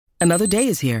Another day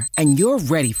is here, and you're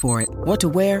ready for it. What to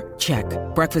wear? Check.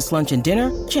 Breakfast, lunch, and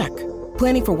dinner? Check.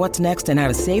 Planning for what's next and how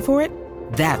to save for it?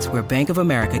 That's where Bank of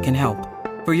America can help.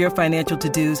 For your financial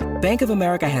to-dos, Bank of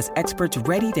America has experts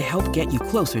ready to help get you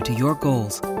closer to your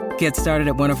goals. Get started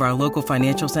at one of our local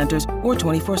financial centers or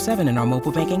 24/7 in our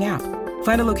mobile banking app.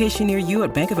 Find a location near you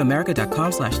at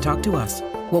bankofamerica.com/talktous.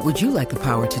 What would you like the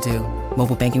power to do?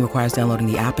 Mobile banking requires downloading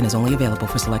the app and is only available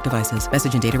for select devices.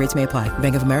 Message and data rates may apply.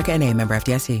 Bank of America N.A., member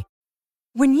FDIC.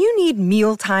 When you need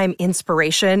mealtime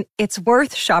inspiration, it's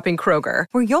worth shopping Kroger,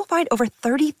 where you'll find over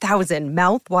 30,000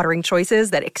 mouth-watering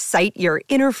choices that excite your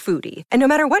inner foodie. And no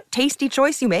matter what tasty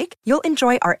choice you make, you'll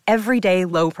enjoy our everyday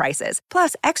low prices,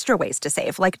 plus extra ways to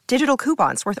save, like digital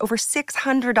coupons worth over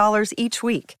 $600 each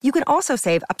week. You can also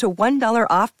save up to $1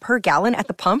 off per gallon at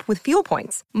the pump with fuel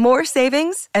points. More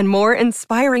savings and more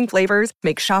inspiring flavors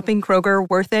make shopping Kroger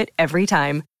worth it every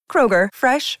time. Kroger,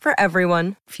 fresh for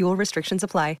everyone. Fuel restrictions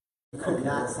apply. You could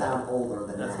not sound older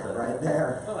than that right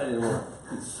there. Oh, I didn't want to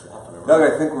keep swapping around. Doug, I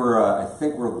think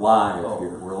we're live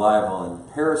here. We're live on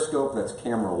Periscope. That's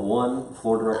camera one.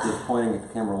 Floor director is pointing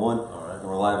at camera one. All right. And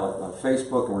we're live on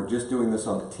Facebook, and we're just doing this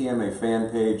on the TMA fan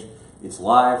page. It's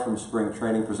live from spring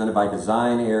training, presented by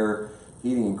Design Air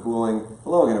Heating and Cooling.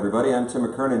 Hello again, everybody. I'm Tim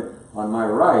McKernan. On my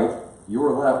right,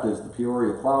 your left is the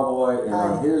Peoria PlowBoy, and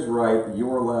on his right,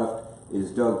 your left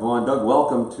is Doug Vaughn. Doug,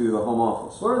 welcome to the home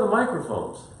office. Where are the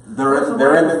microphones? They're in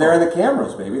the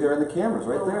cameras, baby. They're in the cameras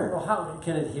right there. Well, how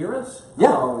can it hear us?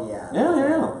 Yeah. Oh, yeah.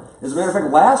 Yeah. As a matter of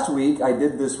fact, last week I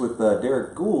did this with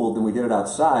Derek Gould, and we did it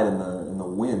outside, and the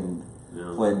wind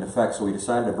played an effect, so we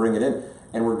decided to bring it in.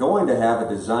 And we're going to have a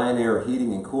Design Air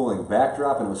Heating and Cooling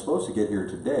backdrop, and it was supposed to get here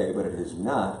today, but it has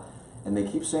not. And they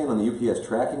keep saying on the UPS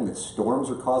tracking that storms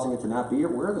are causing it to not be here.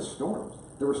 Where are the storms?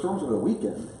 There were storms over the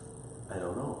weekend. I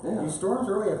don't know. Yeah. Do storms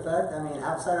really affect? I mean,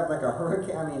 outside of like a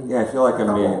hurricane. I mean, Yeah, I feel like I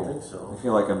think so. I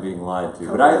feel like I'm being lied to.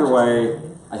 But either way,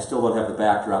 I still don't have the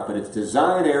backdrop. But it's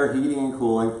Design Air Heating and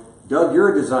Cooling. Doug, you're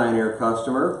a Design Air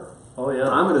customer. Oh, yeah.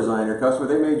 I'm a Design Air customer.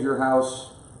 They made your house.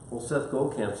 Well, Seth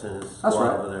Goldcamp's in his That's squad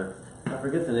right. over there. I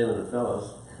forget the name of the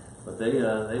fellows, but they did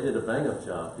a bang-up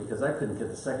job because I couldn't get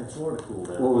the second floor to cool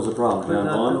down. What was the problem, Could John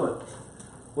not Vaughn? do it.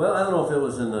 Well, I don't know if it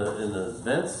was in the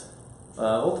vents.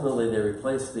 Ultimately, they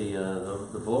replaced the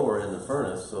blower in the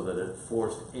furnace so that it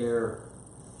forced air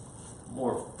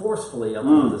more forcefully up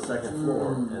to the second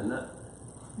floor, and that.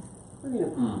 What do you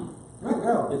mean?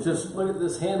 It just look at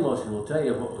this hand motion will tell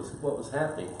you what was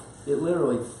happening. It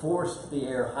literally forced the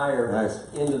air higher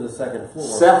into the second floor.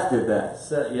 Seth did that.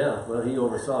 Yeah, well, he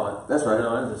oversaw it. That's right.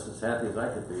 Now I'm just as happy as I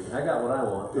could be. I got what I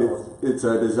want. It's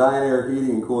Design Air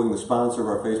Heating and Cooling, the sponsor of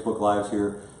our Facebook Lives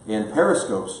here, and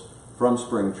Periscopes from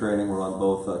spring training. We're on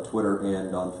both Twitter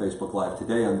and on Facebook Live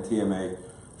today on the TMA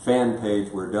fan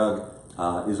page, where Doug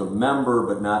is a member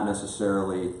but not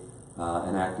necessarily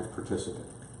an active participant.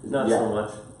 Not so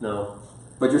much, no.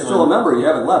 But you're still a member. You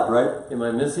haven't left, right? Am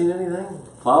I missing anything?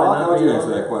 Paul, how would you answer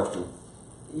that question?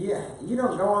 Yeah, you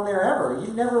don't go on there ever.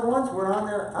 You never once went on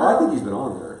there. Well, I think he's been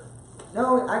on there.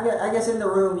 No, I guess in the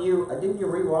room didn't you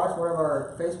rewatch one of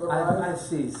our Facebook Lives? I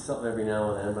see something every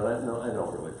now and then, but I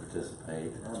don't really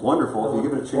participate. It's wonderful. If you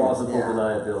give it a chance. Plausible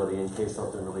deniability in case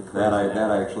something really crazy. That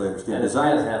I actually understand. And it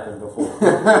has happened before.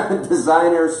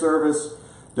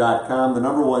 DesignairService.com, the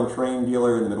number one train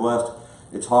dealer in the Midwest.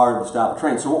 It's hard to stop a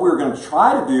train. So what we were going to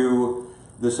try to do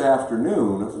this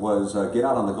afternoon was get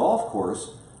out on the golf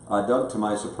course. Doug, to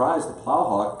my surprise, the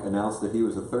Plowhawk announced that he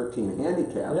was a 13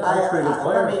 handicap. Yeah, that's pretty good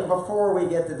player. I mean, before we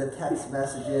get to the text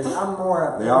messages, I'm more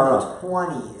up in the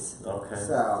 20s. Okay.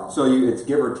 So it's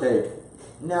give or take.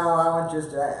 No, I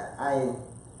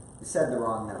said the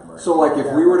wrong number. So like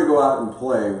if we were to go out and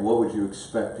play, what would you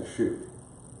expect to shoot?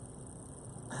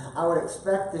 I would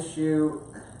expect to shoot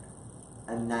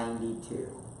a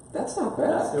 92. That's not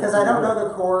bad. Because I don't know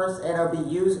the course, and it'll be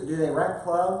used. Do they rent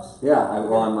clubs? Yeah,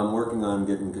 I'm working on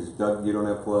getting, because Doug, you don't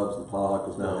have clubs, the Plowhawk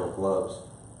does not have clubs.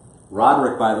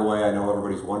 Roderick, by the way, I know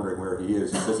everybody's wondering where he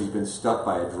is. He says he's been stuck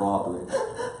by a drawbridge.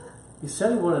 He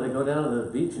said he wanted to go down to the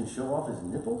beach and show off his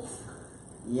nipples?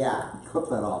 Yeah. Clip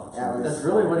that off. That's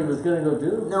really what he was going to go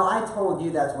do? No, I told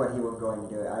you that's what he was going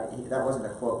to do. That wasn't a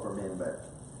quote from him, but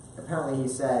apparently he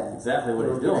said exactly what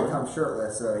he he's was going doing. to come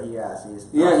shirtless, so he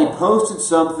posted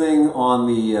something on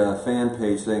the fan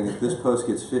page saying if this post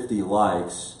gets 50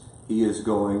 likes, he is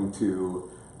going to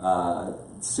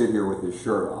sit here with his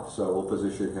shirt off. So we'll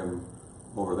position him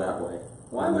over that way.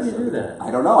 Why would he do that? I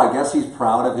don't know. I guess he's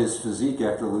proud of his physique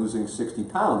after losing 60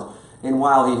 pounds. And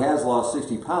while he has lost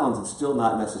 60 pounds, it's still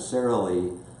not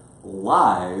necessarily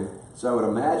live. So I would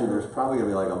imagine there's probably going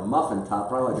to be like a muffin top,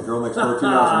 probably like the girl next door.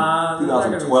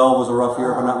 2012 was a rough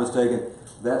year, if I'm not mistaken.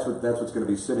 that's what's going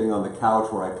to be sitting on the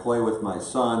couch where I play with my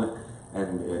son,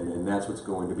 and that's what's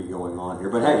going to be going on here.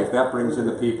 But hey, if that brings in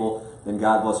the people, then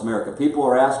God bless America. People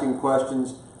are asking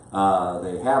questions.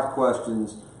 They have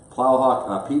questions.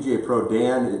 Plowhawk, PGA Pro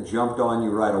Dan jumped on you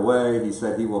right away. He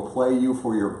said he will play you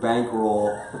for your bankroll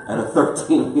at a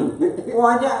 13.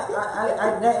 Well,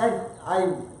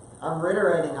 I'm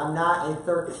reiterating, I'm not a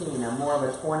 13. I'm more of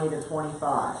a 20 to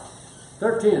 25.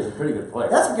 13 is a pretty good play.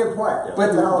 That's a good play. Yeah.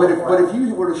 But if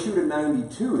you were to shoot a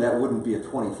 92, that wouldn't be a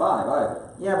 25 either.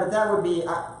 Yeah, but that would be.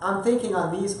 I'm thinking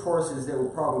on these courses that will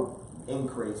probably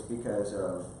increase because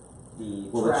of the.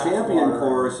 Well, the champion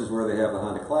course is where they have the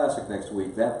Honda Classic next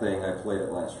week. That thing, I played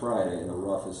it last Friday, and the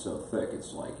rough is so thick.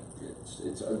 It's like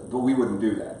it's. But we wouldn't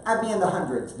do that. I'd be in the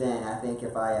hundreds then. I think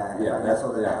if I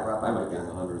wrestled at that rough. I might be in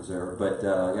the hundreds there. But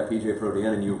PGA Pro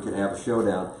Dan and you can have a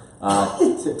showdown.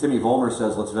 Timmy Vollmer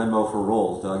says, let's Venmo for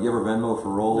rolls. Doug, you ever Venmo for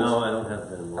rolls? No, I don't have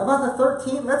Venmo. How about the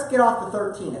 13? Let's get off the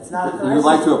 13. It's not a 13. You'd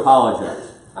like to apologize.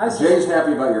 Jay's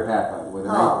happy about your hat, by the way. The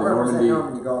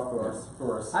Normandy golf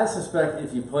course. I suspect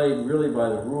if you played really by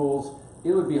the rules,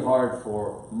 it would be hard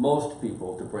for most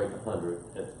people to break 100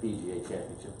 at the PGA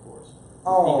Championship course.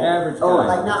 The average guy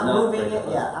like not moving break it?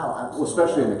 100. Yeah, absolutely. Well,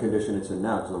 especially in the condition it's in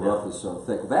now, because the rough is so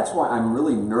thick. That's why I'm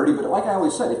really nerdy, but like I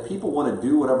always said, if people want to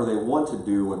do whatever they want to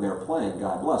do when they're playing,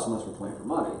 God bless, unless we're playing for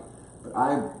money. But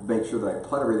I make sure that I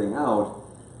putt everything out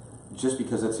just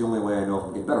because that's the only way I know if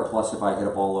I'm getting better. Plus, if I hit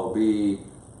a ball OB,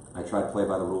 I try to play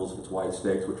by the rules if it's white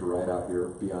stakes, which are right out here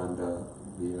beyond the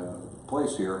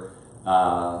place here,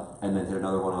 and then hit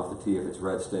another one off the tee if it's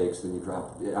red stakes. Then you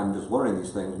drop. I'm just learning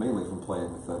these things mainly from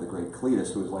playing with the great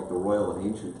Cletus, who is like the royal and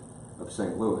ancient of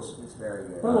St. Louis. It's very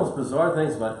good. One of the most bizarre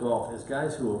things about golf is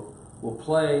guys who will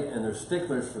play and they're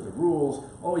sticklers for the rules.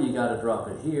 Oh, you got to drop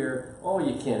it here. Oh,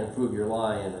 you can't improve your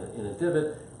lie in a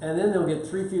divot. And then they'll get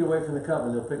 3 feet away from the cup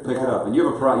and they'll pick it up. And you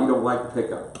have a you don't like the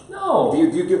pickup. No. Do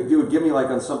you give me like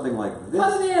on something like this?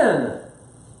 Put it in.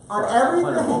 On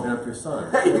everything. I'm woken up your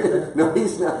son. No,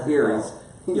 he's not here.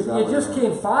 He's you just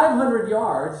came 500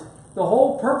 yards. The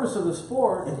whole purpose of the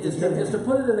sport is to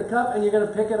put it in the cup, and you're going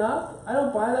to pick it up. I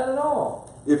don't buy that at all.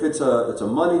 If it's a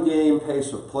money game,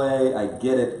 pace of play, I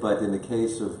get it. But in the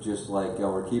case of just like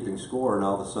we're keeping score, and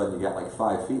all of a sudden you got like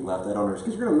 5 feet left, I don't understand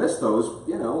because you're going to miss those.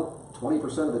 20%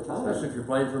 of the time. Especially if you're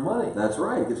playing for money. That's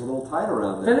right. It gets a little tight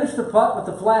around there. Finish the putt with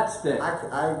the flat stick.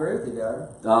 I agree with you,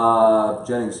 Doug.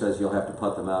 Jennings says you'll have to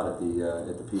putt them out at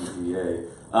the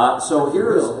PGA. So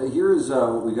here's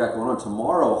what we got going on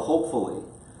tomorrow. Hopefully,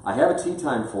 I have a tee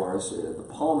time for us, the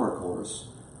Palmer course,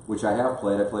 which I have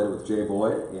played. I played it with Jay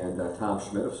Boyd and Tom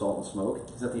Schmidt of Salt and Smoke.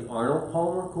 Is that the Arnold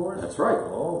Palmer course? That's right.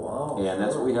 Oh wow! And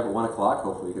that's what we have at 1 o'clock.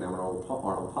 Hopefully, you can have an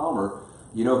Arnold Palmer.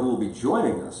 You know who will be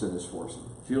joining us in this foursome?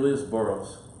 Julius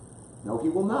Burrows. No, he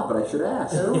will not, but I should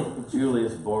ask.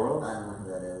 Julius Burrows? I don't know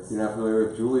who that is. You're not familiar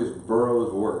with Julius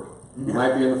Burrows' work. He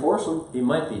might be in the foursome. He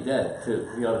might be dead, too.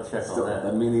 We ought to check on that.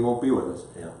 That means he won't be with us.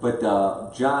 Yeah. But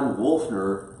John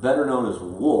Wolfner, better known as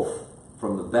Wolf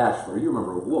from The Bachelor. You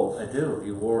remember Wolf. I do.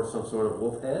 He wore some sort of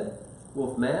wolf head?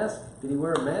 Wolf mask? Did he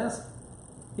wear a mask?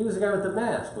 He was the guy with the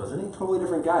mask, wasn't he? Totally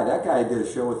different guy. That guy did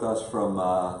a show with us from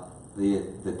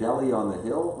the Deli on the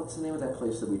Hill. What's the name of that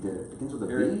place that we did? It begins with a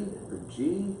B or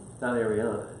G? Not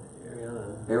Ariana.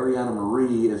 Ariana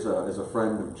Marie is a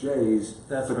friend of Jay's.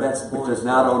 But does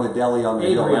not own a deli on the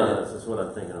Hill. Adriana's is what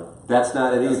I'm thinking of. That's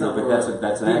not it either, but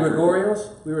that's an Di Gregorio's?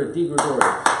 We were at Di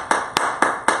Gregorio's.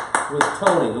 With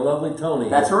Tony, the lovely Tony.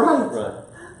 That's right. Right.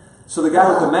 So the guy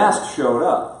with the mask showed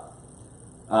up.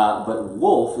 But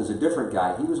Wolf is a different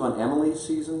guy. He was on Emily's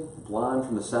season, blonde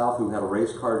from the South, who had a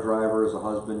race car driver as a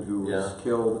husband who was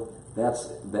killed.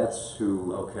 That's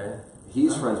who. Okay.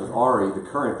 He's friends with Ari, the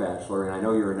current Bachelor, and I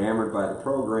know you're enamored by the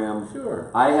program. Sure.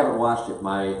 I haven't watched it.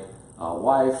 My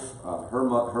wife,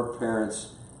 her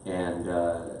parents, and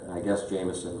I guess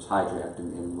Jameson was hijacked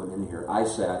and went in here. I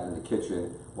sat in the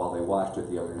kitchen while they watched it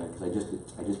the other night because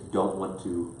I just don't want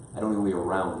to. I don't even be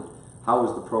around it. How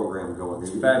is the program going?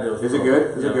 It's fabulous. Is it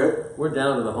good? Is it good? We're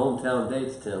down to the hometown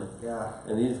dates, Tim. Yeah.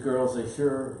 And these girls, they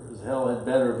sure as hell had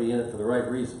better be in it for the right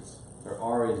reasons, or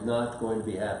Ari is not going to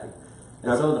be happy.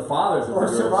 And some of the fathers of the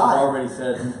girls have already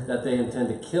said that they intend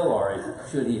to kill Ari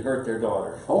should he hurt their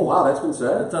daughter. Oh, wow, that's been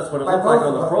said? That's what it looked like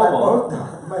on the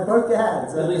promo. By both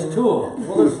dads. At least 2 of them.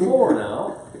 Well, there's 4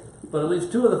 now. But at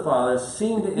least 2 of the fathers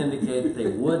seem to indicate that they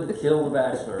would kill the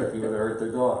Bachelor if he were to hurt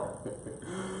their daughter.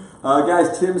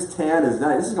 Guys, Tim's tan is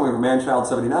nice. This is coming from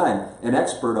Manchild79, an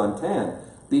expert on tan.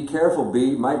 Be careful,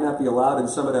 B. Might not be allowed in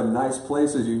some of them nice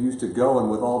places you used to go in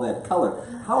with all that color.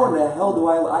 How in the hell do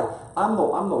I'm the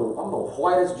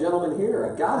whitest gentleman here.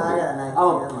 I got to be. I'm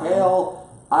a pale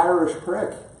Irish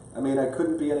prick. I mean, I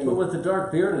couldn't be any. But with the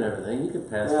dark beard and everything, you could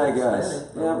pass. Yeah, I for guess.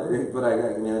 Hispanic, Yeah, probably. but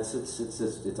I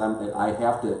mean, I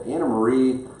have to. Anna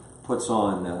Marie puts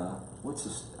on what's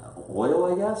this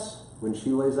oil? I guess when she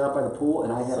lays out by the pool,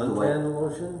 and I have Suntan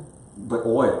lotion. but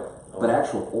oil, but Oh.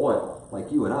 actual oil. Like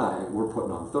you and I, we're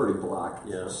putting on 30 block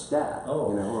stat, Oh,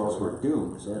 or else sure. we're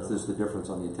doomed. So that's just the difference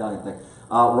on the Italian thing.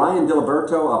 Ryan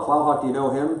Diliberto, Plowhawk, do you know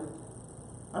him?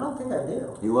 I don't think I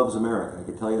do. He loves America. I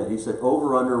can tell you that. He said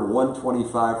over under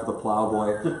 125 for the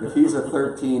Plowboy. If he's a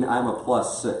 13, I'm a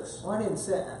 +6. Why didn't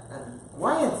say?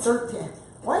 Why in 13?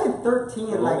 Why in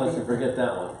 13? I won't let you forget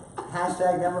that one.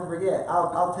 Hashtag never forget.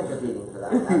 I'll take a beating for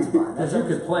that. That's fine. Because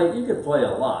you could play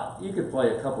a lot. You could play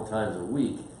a couple times a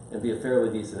week and be a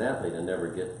fairly decent athlete and never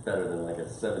get better than like a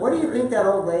 7. What do you think that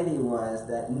old lady was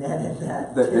that netted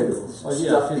that? That- too? Oh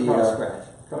yeah, she's probably scratch.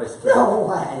 Probably scratch. No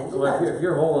way. So if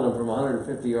you're holding them from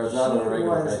 150 yards out on a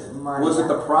regular basis. Was it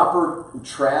the proper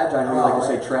trad? I know you like to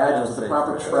say trad. Was it the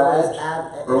proper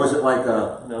trad? Or was it like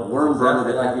a worm burner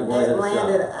that like you wanted It to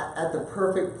landed shot? at the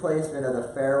perfect placement of the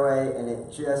fairway, and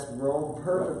it just rolled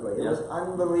perfectly. It was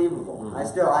unbelievable.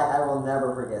 I will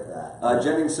never forget that.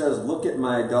 Jennings says, look at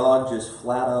my dog just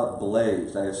flat out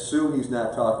blazed. I assume he's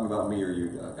not talking about me or you,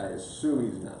 Doug. I assume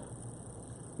he's not.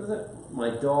 What is it? My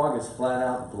dog is flat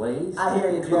out blazed. I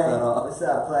hear you, Jay. that off. What's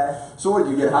up, player? So what,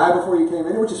 did you get high before you came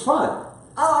in? Which is fun.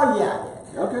 Oh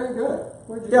yeah. Okay, good.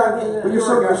 Where'd you Doug, get that? But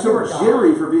you're so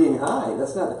jittery for being high.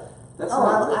 That's not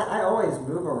I always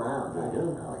move around. Yeah.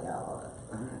 Oh yeah, I love it.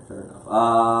 All right, fair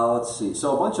enough. Let's see.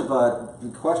 So a bunch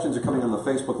of questions are coming on the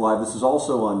Facebook Live. This is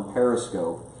also on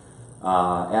Periscope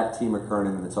at T.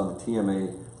 McKernan, and it's on the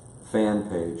TMA fan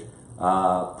page.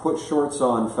 Put shorts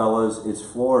on, fellas. It's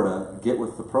Florida. Get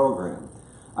with the program.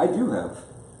 I do have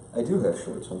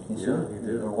shorts on. Can you see? Yeah,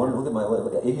 you do. Look at my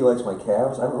look at Iggy likes my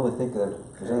calves. I don't really think that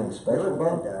there's anything They special look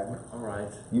about good, them. Doug. All right.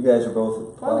 You guys are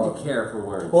both. Why would you care for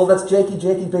wearing? Well, that's Jakey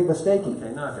big mistakey.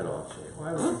 Okay, knock it off, Jay.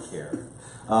 Why would you care?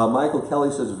 Michael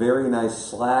Kelly says very nice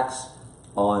slacks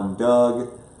on Doug.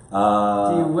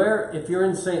 Do you wear, if you're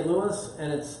in St. Louis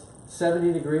and it's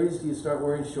 70 degrees, do you start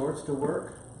wearing shorts to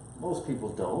work? Most people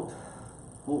don't.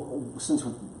 Well, since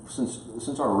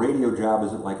our radio job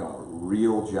isn't like a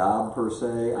real job per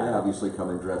se, I obviously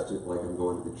come in dressed like I'm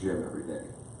going to the gym every day.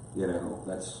 You know,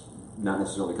 that's not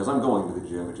necessarily because I'm going to the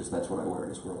gym. It's just that's what I wear. I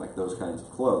just wear like those kinds of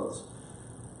clothes.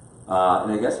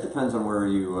 And I guess it depends on where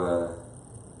you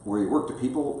work. Do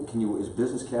people is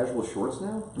business casual shorts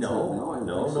now?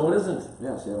 No, it isn't.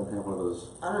 Yeah, see, I don't have one of those.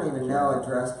 I don't even know a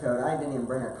dress code. I didn't even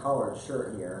bring a collared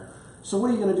shirt here. So what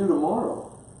are you going to do tomorrow?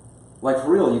 Like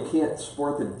for real, you can't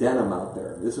sport the denim out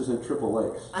there. This isn't Triple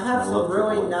Lakes. I have love some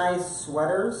really Triple Lakes. nice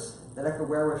sweaters that I could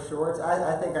wear with shorts.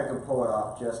 I think I could pull it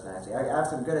off just nicely. I have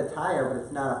some good attire, but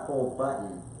it's not a full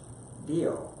button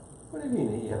deal. What do you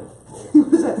mean you have a full?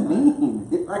 What does that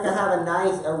mean? Like I have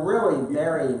a really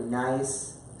very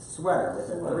nice sweater with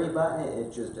a 3-button.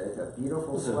 It's a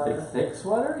beautiful Is it a sweater. big, thick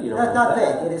sweater? You don't No, it's not want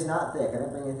thick. that? It is not thick. I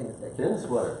didn't bring anything thick. Thin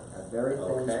sweater. A very thin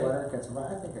Okay. sweater.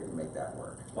 I think I can make that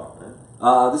work. Fuck, man.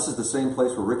 This is the same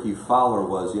place where Ricky Fowler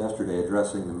was yesterday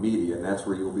addressing the media, and that's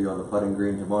where you'll be on the putting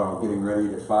green tomorrow, getting ready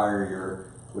to fire your.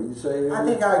 What did you say? I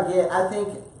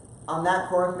think on that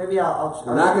course, maybe I'll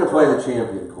We're not going to play the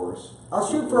champion course. I'll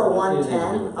shoot for a What do you need to do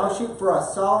 110. with I'll that? shoot for a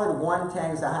solid 110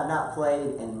 because I have not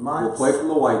played in months. We'll play from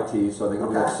the white tee, so I think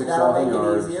it'll be like that'll 6,000 make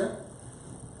yards. it easier.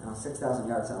 6,000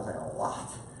 yards sounds like a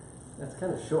lot. That's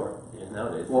kind of short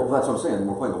nowadays. Well, that's what I'm saying.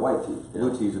 We're playing the white tees.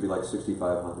 Blue tees would be like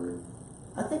 6,500.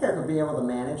 I think I could be able to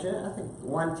manage it. I think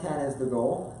 110 is the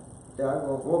goal.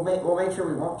 Doug, we'll make sure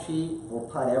we won't cheat. We'll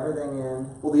putt everything in.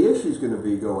 Well, the issue's going to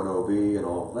be going OB and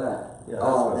all of that. Yeah,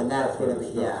 Then that's where going to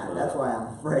the be stuff's going. that's why I'm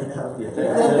afraid of. Yeah.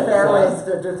 Thin fairways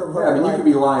to just a little. Yeah, I mean, you like, could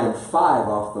be lying 5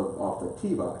 off the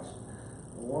tee box.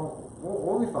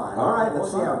 We'll be fine. All right, we'll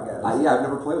that's see fine. how it goes. Yeah, I've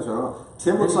never played with you. I don't know.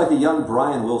 Tim looks like a young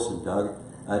Brian Wilson, Doug.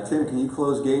 Tim, can you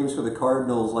close games for the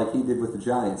Cardinals like he did with the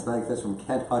Giants? I think that's from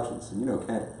Kent Hutchinson. You know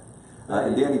Kent.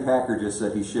 And Danny Packer just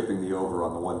said he's shipping the over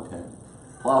on the 110.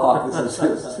 Plowhawk, this is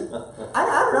I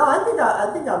don't know. I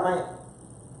think I might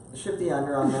ship the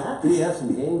under on that. Do you have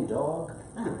some game, dog?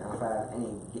 I don't know if I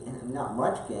have not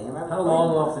much game. How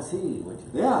long off the tee would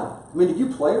you? Yeah. I mean, did you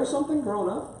play or something growing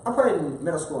up? I played in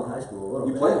middle school and high school a little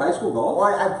You bit. played high school golf?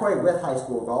 Well, I played with high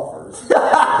school golfers.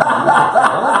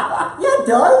 Yeah, it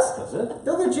does. Does it?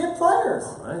 They're legit players.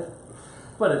 All right.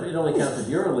 But it only counts if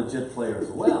you're a legit player as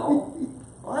well.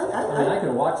 Well, I mean, I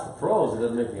can watch the pros. It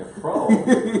doesn't make me a pro.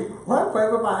 well, I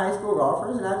played with my high school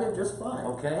golfers, and I did just fine.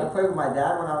 Okay. I played with my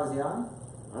dad when I was young.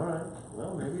 All right.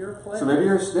 Well, maybe you're a player. So maybe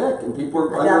you're a stick, and people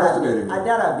are I underestimating you.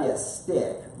 doubt I'd be a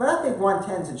stick, but I think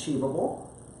 110's achievable.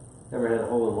 Ever had a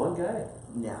hole-in-one guy?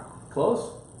 No.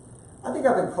 Close? I think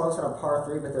I've been close on a par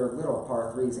 3, but they're little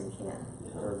par 3s in Canton.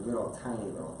 Yeah. They're little, tiny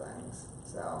little things.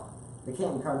 So, the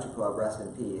Canton Country Club, rest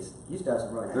in peace, used to have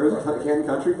some really nice There's a places. Canton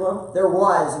Country Club? There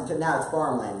was, until now it's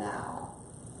farmland now.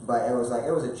 But it was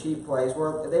a cheap place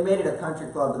where they made it a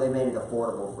country club, but they made it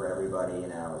affordable for everybody, you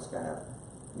know. It was kind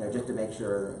of, just to make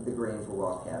sure the greens were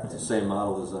well kept. It's the same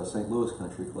model as St. Louis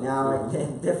Country Club. No,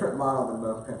 different model than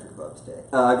most country clubs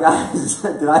take. Guys,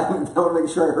 I want to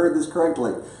make sure I heard this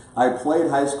correctly. I played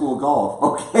high school golf.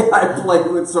 Okay, I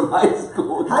played with some high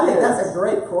school kids. I think that's a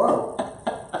great quote.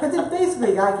 Because it's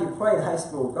basically like you played high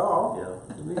school golf.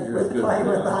 Yeah. It means you're as good Playing as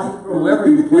with they high are. school. Whoever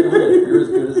you play with, you're as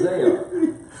good as they are.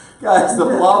 Guys, the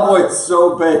PlowBoy is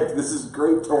so big. This is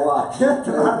great to watch. Not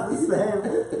the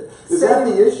same. Is that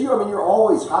the issue? I mean, you're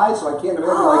always high, so I can't imagine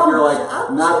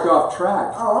you're knocked off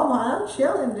track. Oh, I'm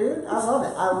chilling, dude. I love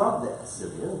it. I love this.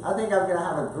 Yeah. I think I'm going to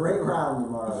have a great round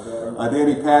tomorrow, dude.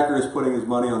 Danny Packer is putting his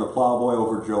money on the PlowBoy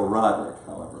over Joe Roderick,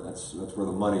 however. That's where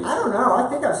the money is. I don't know. I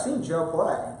think I've seen Joe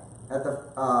play at the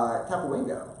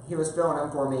Tapawingo. He was filling in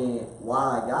for me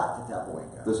while I got to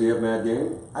Tapawingo. Does he have mad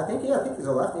game? I think he's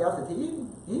a lefty off the tee.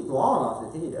 He's long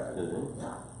off the tee, Doug. Mm-hmm.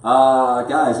 Yeah.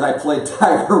 Guys, I played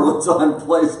Tiger Woods on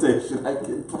PlayStation. I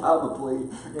could probably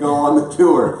go on the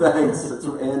tour. Thanks. It's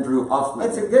from Andrew Huffman.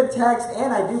 It's a good text,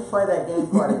 and I do play that game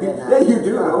quite a bit now. Yeah, you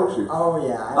do, don't you? Oh,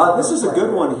 yeah. This is a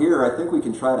good one here. I think we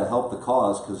can try to help the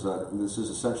cause because this is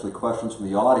essentially questions from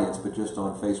the audience, but just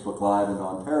on Facebook Live and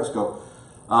on Periscope.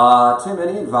 Tim,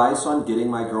 any advice on getting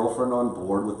my girlfriend on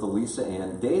board with the Lisa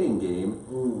Ann dating game?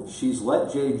 Ooh. She's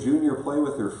let Jay Jr. play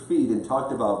with her feet and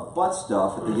talked about butt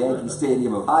stuff at the Yankee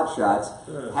Stadium of Hot Shots.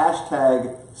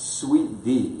 Hashtag Sweet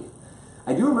D.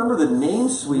 I do remember the name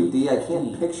Sweet D. I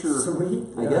can't picture. Sweet?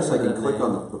 I guess I can click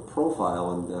on the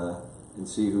profile and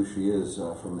see who she is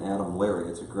from Adam Larry.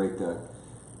 It's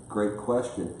a great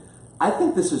question. I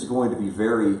think this is going to be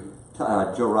very.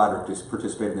 Joe Roderick just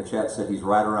participated in the chat, said he's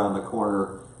right around the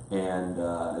corner, and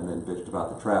then bitched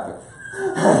about the traffic.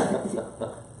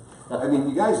 I mean,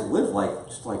 you guys live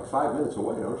just 5 minutes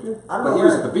away, don't you? But he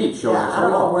was at the beach showing us. I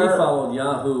don't know We where. followed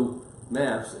Yahoo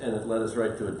Maps, and it led us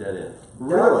right to a dead end.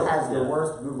 Doug has the Yeah.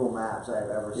 worst Google Maps I've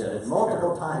ever Yeah, seen. it's Multiple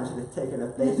terrible. times you've taken a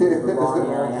face to the wrong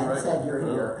area and said you're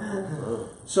here.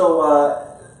 So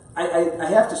I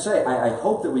have to say, I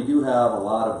hope that we do have a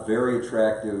lot of very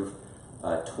attractive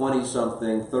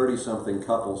 20-something, 30-something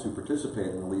couples who participate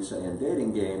in the Lisa Ann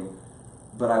dating game,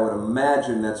 but I would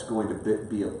imagine that's going to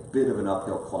be a bit of an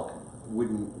uphill climb.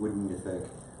 Wouldn't you think?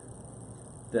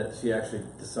 That she actually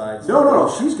decides. No,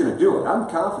 she's going to do it. I'm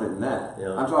confident in that.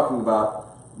 Yeah. I'm talking about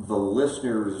the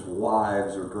listeners'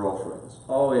 wives or girlfriends.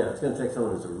 Oh, yeah. It's going to take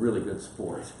someone who's a really good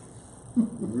sport.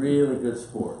 Really good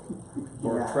sport.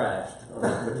 Or Yeah. trashed on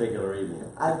a particular evening.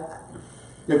 Have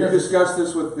you discussed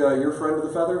this with your friend of the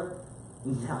feather?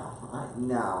 No.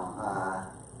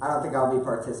 I don't think I'll be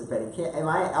participating. Am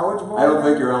I eligible? I don't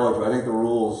think you're eligible. I think the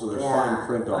rules, there's Yeah. fine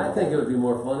print on I it. think it would be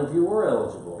more fun if you were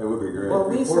eligible. It would be great. Well,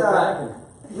 Report back Lisa,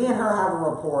 and- me and her have a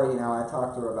rapport. I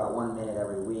talk to her about 1 minute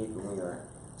every week when we are.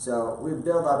 So we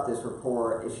build up this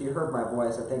rapport. If she heard my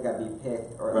voice, I think I'd be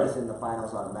picked, or at Right. least in the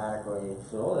finals automatically.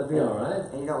 So that'd be all right.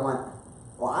 And you don't want.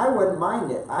 Well, I wouldn't mind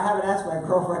it. I haven't asked my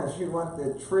girlfriend if she'd want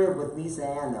the trib with Lisa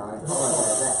Ann, though. I told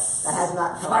her that has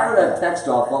not come Fire up that yet. text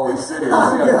off while we sit here.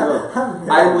 Let's see how it goes. I'm good.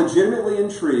 I'm legitimately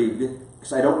intrigued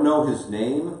because I don't know his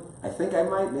name. I think I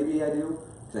might, maybe I do,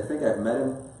 because I think I've met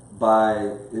him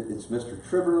by it's Mr.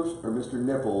 Trivers or Mr.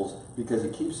 Nipples because he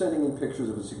keeps sending in pictures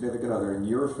of a significant other, and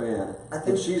you're a fan,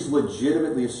 and she's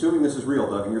legitimately assuming this is real,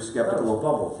 Doug, and you're That skeptical. was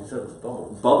Bubbles. He said it was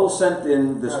Bubbles. Bubble sent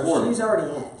in this No, morning. she's already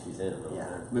in. She's in. Okay. Yeah.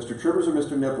 Mr. Trivers or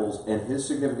Mr. Nipples, and his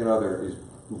significant other is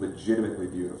legitimately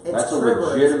beautiful. It's That's a Trivers.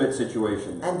 legitimate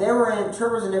situation. And they were in,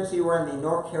 Trivers and Nipsey were in the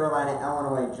North Carolina,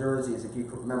 Illinois jerseys, if you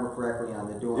remember correctly, on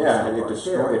the dual. Yeah, and it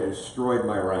destroyed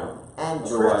my round. And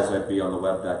Otherwise, I'd be on the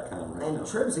web.com right And now.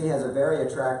 Tribsy has a very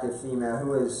attractive female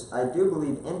who is, I do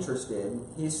believe, interested.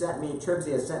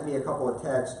 Tribsy has sent me a couple of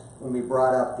texts when we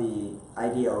brought up the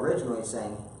idea originally,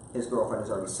 saying his girlfriend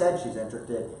has already said she's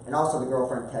interested, and also the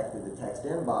girlfriend texted the text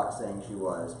inbox saying she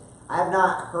was. I have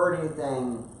not heard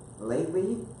anything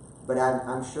lately, but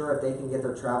I'm sure if they can get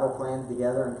their travel plans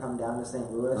together and come down to St.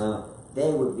 Louis,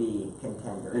 they would be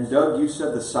contenders. And Doug, you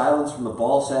said the silence from the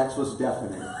ball sacks was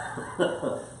deafening.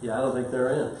 Yeah, I don't think they're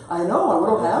in. I know. I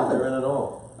wonder what I don't think they're happened. in at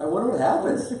all. I wonder what Well,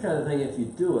 happened. it's the kind of thing, if you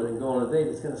do it and go on a date,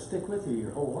 it's going to stick with you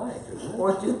your whole life, isn't it?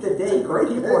 Well, it's just the date. Great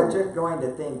People thing. are just going to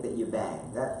think that you bang.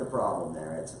 That's the problem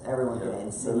there. It's everyone can No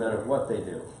insinuate. matter what they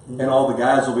do. And all the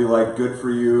guys will be like, good for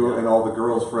you, Yeah. and all the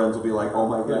girls' friends will be like, oh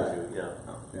my Good God. for you, yeah.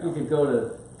 Yeah. You could go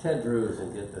to Ted Drew's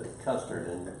and get the custard,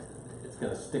 and it's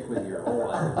going to stick with your whole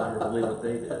life. You'll never believe what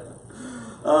they did.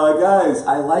 Guys,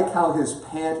 I like how his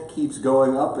pant keeps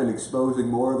going up and exposing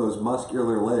more of those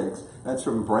muscular legs. That's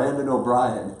from Brandon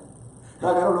O'Brien.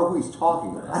 Doug, I don't know who he's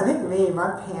talking about. I think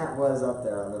my pant was up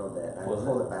there a little bit. I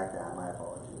pulled it back down. My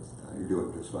apologies. You're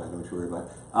doing just fine. Don't you worry about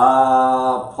it.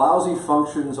 Plowsy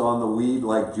functions on the weed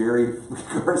like Jerry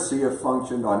Garcia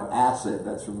functioned on acid.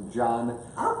 That's from John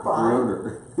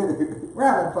Bruner. We're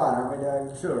having fun, aren't we,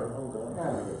 Doug? Sure, I'm good. We're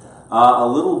having a good time. A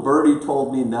little birdie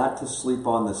told me not to sleep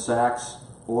on the sax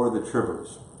or the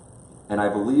tribbers. And I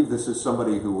believe this is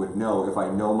somebody who would know if I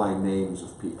know my names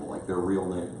of people, like their real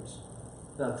names.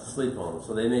 Not to sleep on them,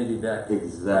 so they may be back.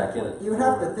 Exactly. Back in it. You would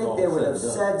have to think All they would have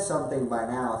done. said something by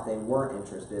now if they weren't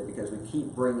interested, because we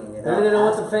keep bringing it Maybe up. they don't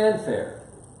want the fanfare.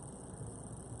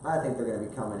 I think they're going to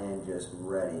be coming in just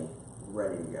ready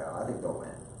to go. I think they'll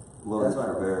win. Loaded That's what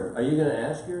for I bear. Are you going to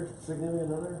ask your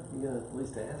significant other? You going to at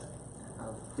least ask?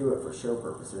 I'll do it for show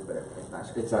purposes, but it's not.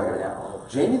 It's not going to happen.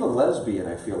 Jamie the lesbian,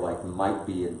 I feel like, might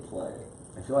be in play.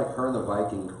 I feel like her and the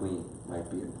Viking Queen might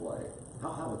be in play. How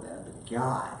hot would that be?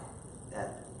 God,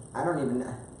 I don't even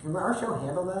know. Can our show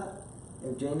handle that?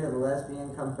 If Jane the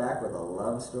lesbian comes back with a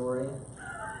love story?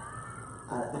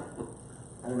 I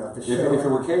don't know if the show... If it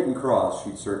were Caden Cross,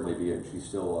 she'd certainly be in. She's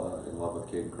still in love with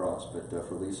Caden Cross. But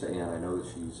for Lisa Ann, I know that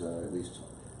she's at least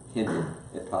hinted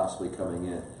at possibly coming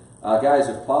in. Guys,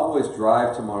 if PlowBoy's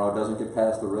drive tomorrow doesn't get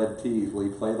past the red tees, will he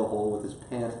play the hole with his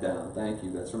pants down? Thank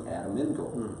you. That's from Adam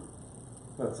Ingle.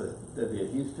 That'd be at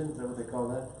Houston? Is that what they call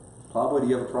that? PlowBoy, do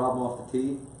you have a problem off the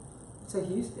tee? It's a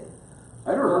Houston.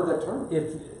 I never heard that term.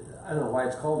 I don't know why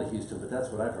it's called a Houston, but that's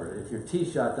what I've heard. If your tee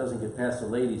shot doesn't get past the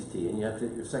ladies' tee, and you have to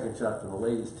hit your second shot from the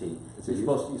ladies' tee,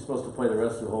 you're supposed to play the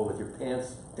rest of the hole with your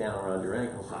pants down around your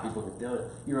ankles so people can do it.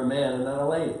 You're a man and not a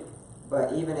lady.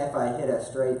 But even if I hit a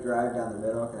straight drive down the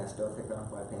middle, can I still take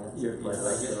off my pants? I guess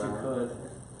you could.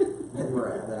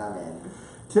 Right, then I'm in.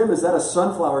 Tim, is that a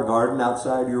sunflower garden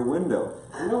outside your window?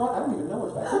 You know what? I don't even know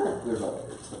what I think it's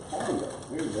a patio.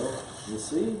 There you go. You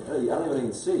see? I don't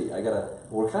even see.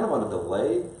 We're kind of on a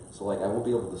delay, so like I won't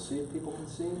be able to see if people can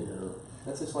see. Yeah.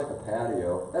 That's just like a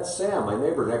patio. That's Sam, my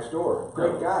neighbor next door.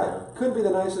 Great guy. Couldn't be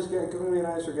the nicest guy. Couldn't be a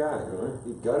nicer guy. Really?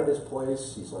 He gutted his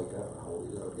place. He's like, I don't know how old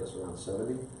he is. I would guess around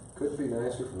 70. Couldn't be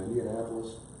nicer, from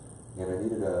Indianapolis. And I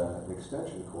needed an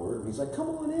extension cord. And he's like, come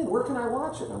on in. Where can I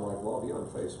watch it? And I'm like, well, I'll be on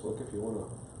Facebook if you want to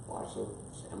watch. So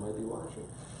Sam might be watching.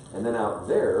 And then out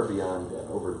there, beyond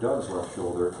over Doug's left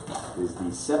shoulder, is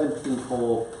the 17th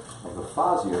hole of the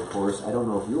Fazia course. I don't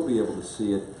know if you'll be able to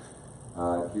see it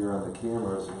here on the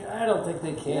cameras. I don't think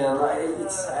they can. Yeah,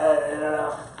 right.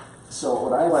 So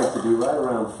what I like to do right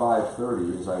around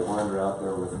 5:30 is I wander out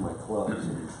there with my clubs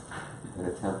and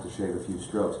attempt to shave a few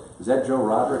strokes. Is that Joe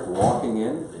Roderick walking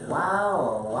in? Yeah.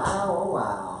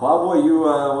 Wow. PlowBoy, you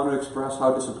want to express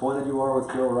how disappointed you are with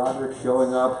Joe Roderick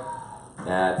showing up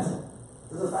at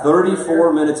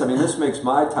 34 minutes. I mean, this makes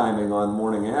my timing on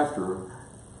morning after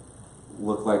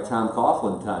look like Tom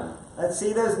Coughlin time. Let's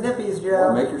see those nippies, Joe.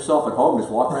 Well, make yourself at home. Just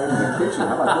walk right into the kitchen.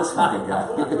 How about this fucking guy?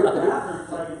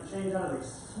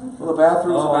 Well, the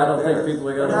bathrooms. Oh, I don't there. think people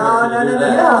are going to want you to do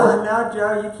that. No,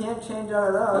 Joe, you can't change out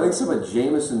of those. I think some of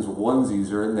Jameson's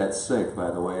onesies are in that sink, by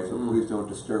the way, so please don't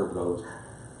disturb those.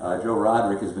 Joe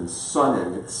Roderick has been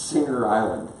sunning at Singer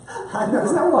Island.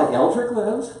 Isn't that where, like, Eldrick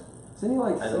lives? Isn't he,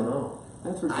 like... I don't know.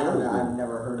 That's where I don't Joe's know. been. I've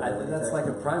never heard of it. That's like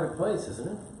a private place, isn't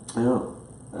it? I know.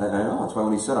 I know. That's why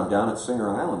when he said, I'm down at Singer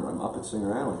Island, I'm up at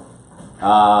Singer Island.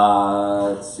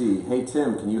 Let's see. Hey,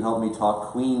 Tim, can you help me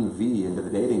talk Queen V into the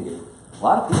dating game? A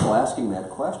lot of people asking that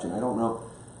question. I don't know.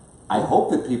 I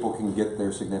hope that people can get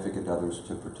their significant others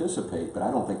to participate, but I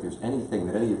don't think there's anything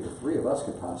that any of the three of us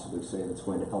could possibly say that's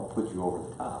going to help put you over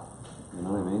the top. You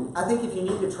know what I mean? I think if you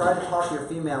need to try to talk your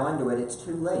female into it, it's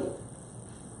too late.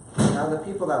 You know, the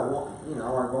people that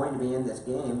are going to be in this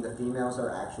game, the females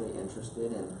are actually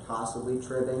interested in possibly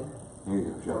tribbing. Here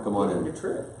you go, Joe. Come on in. To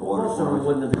trib. Most of them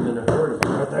wouldn't have been in a hurry.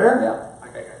 Right there? Yeah.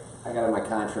 I got in my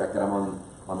contract that I'm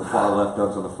on the far left,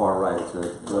 Doug's on the far right. It's a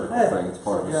political thing. It's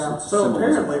part of it. Yeah. It's a So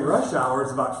symbolism. apparently rush hour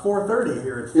is about 4:30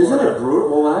 here at Florida. Isn't it brutal?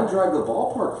 Well, when I drive to the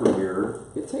ballpark from here,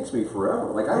 it takes me forever.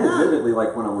 Like I legitimately,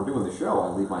 like when we're doing the show, I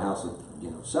leave my house at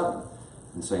 7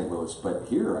 in St. Louis. But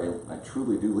here, I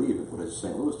truly do leave at what is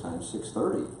St. Louis time,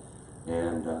 6:30,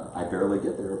 and I barely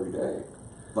get there every day.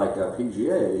 Like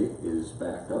PGA is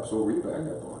backed up, so we're backed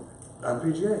up on. On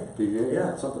PGA. PGA,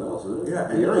 Yeah. It's something else, isn't it? Yeah,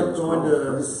 The ended area up is going probably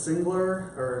to crazy.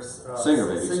 Singler or Singer,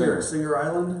 baby, Singer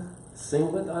Island.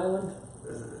 Singlet Island?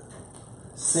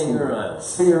 Singer Island.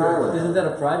 Singer Island. Isn't that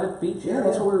a private beach? Yeah,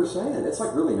 that's what we were saying. It's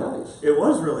like really nice. It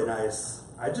was really nice.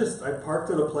 I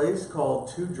parked at a place called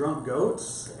Two Drunk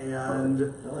Goats, and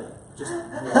Really? Just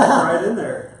walked right in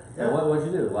there. Yeah. And what'd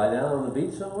you do? Lie down on the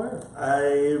beach somewhere?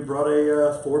 I brought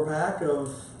a 4-pack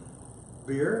of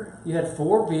beer. You had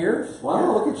 4 beers?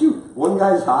 Wow, look at you. One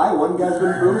guy's high, one guy's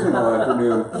been boozing all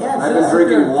afternoon. Yeah, I've been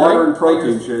drinking water and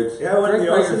protein Drink shakes. Yeah, I went to the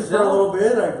Drink by ocean for a yourself? little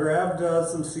bit. I grabbed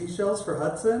some seashells for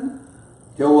Hudson.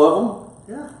 He'll love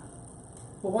Yeah.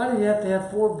 Well, why did you have to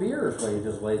have 4 beers while you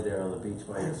just laid there on the beach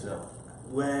by yourself?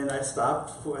 When I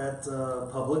stopped at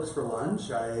Publix for lunch,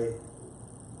 I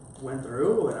went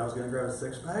through and I was going to grab a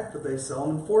 6-pack, but they sell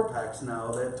them in 4-packs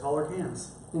now. They have taller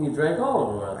cans. And you drank all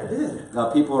of them out I there.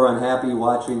 did. People are unhappy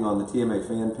watching on the TMA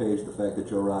fan page the fact that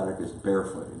Joe Roderick is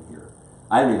barefoot in here.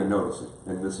 I didn't even notice it,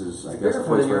 and this is, I guess, the barefoot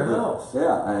place in where your I live. house.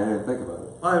 Yeah, I didn't think about it.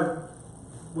 I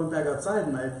went back outside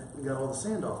and I got all the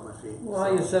sand off my feet.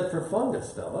 Well, you said for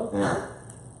fungus, fella. Yeah.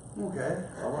 Okay.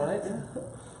 All right.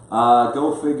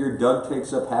 Go figure, Doug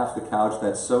takes up half the couch.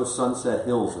 That's so Sunset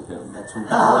Hills of him. That's from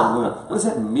Colin Luna. What does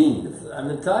that mean? I'm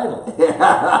entitled.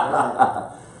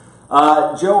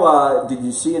 Joe, did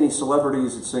you see any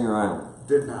celebrities at Singer Island?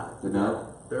 Did not. Did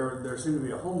not? There seemed to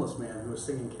be a homeless man who was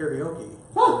singing karaoke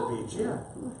on the beach. Yeah.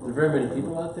 Are there very many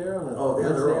people out there on a Oh, yeah,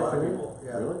 there were a Wednesday lot of afternoon? people.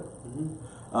 Yeah.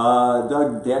 Really?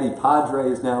 Doug, Daddy Padre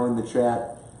is now in the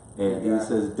chat, and Yeah. he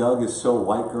says, Doug is so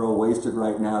white girl wasted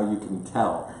right now, you can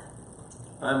tell.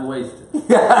 I'm wasted.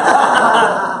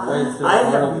 I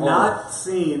have Arnold not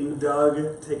seen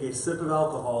Doug take a sip of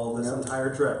alcohol this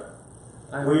entire trip.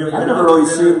 I We heard have I've been never out really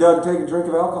to seen dinner. Doug take a drink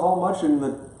of alcohol much in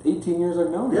the 18 years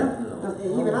I've known Yeah. him.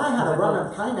 Even I had a rum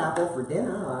and pineapple for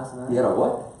dinner last night. You had a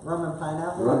what? Rum and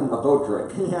pineapple. Run a boat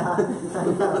drink. Yeah. I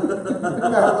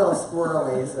got a little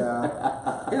squirrely, so.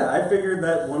 Yeah, I figured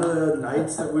that one of the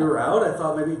nights that we were out, I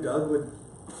thought maybe Doug would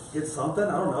get something.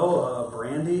 I don't know,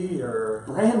 brandy or...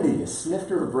 Brandy, a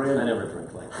snifter of brandy. I never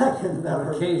drink like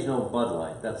that. Occasional Bud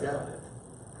Light, that's about it.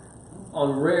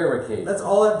 On rare occasions. That's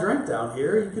all I've drank down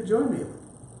here. You could join me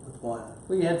with one.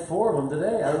 Well, you had 4 of them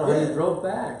today. I don't know how you drove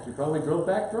back. You probably drove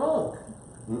back drunk.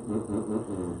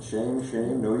 Shame,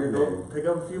 shame, know your Go name. pick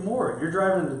up a few more. You're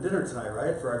driving to dinner tonight,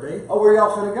 right, for our date? Oh, where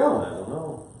y'all finna I go? don't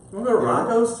know. You want to go to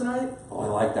Rocco's tonight? Oh, I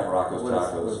like that Rocco's What is-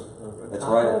 Tacos. That's tacos?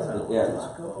 I right. don't Yeah, know.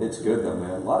 Taco? it's good though, man.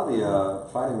 A lot of the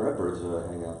Fighting Redbirds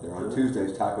hang out there on Really?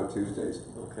 Tuesdays, Taco Tuesdays.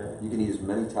 Okay. You can eat as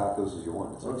many tacos as you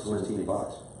want. It's like What's Wednesday?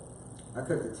 $16. I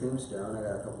cooked a tombstone. I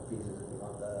got a couple pieces if you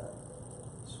want that.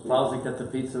 Plowsy cut the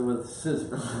pizza with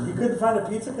scissors. You couldn't find a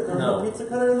pizza cutter? There was no pizza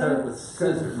cutter in Cut it there? with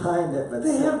scissors. Couldn't find it, but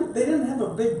They didn't have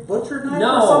a big butcher knife or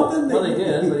No! something? Well, they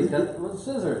did, but he cut it with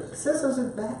scissors. scissors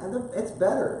are it's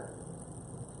better.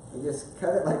 You just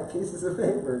cut it like pieces of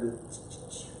paper.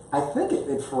 I think at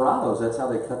Ferrado's, that's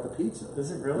how they cut the pizza. Is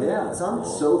it really? Yeah, Some-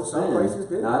 it's so some thin. places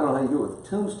do. Now, I don't know how you do it with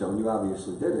Tombstone. You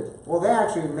obviously did it. Well, they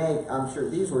actually make, I'm sure,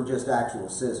 these were just actual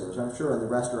scissors. I'm sure in the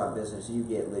restaurant business you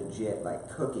get legit, like,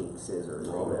 cooking scissors.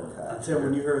 Oh, real yeah. cut. Until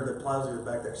when you heard that Plowsy was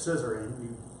back there scissoring,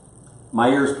 you... My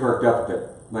ears perked up a bit.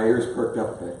 My ears perked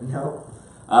up a bit. Nope.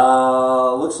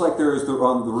 Looks like there is the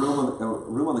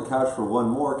room on the couch for one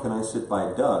more. Can I sit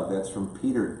by Doug? That's from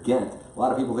Peter Gent. A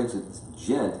lot of people think it's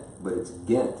Gent, but it's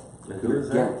Gent. And Peter who is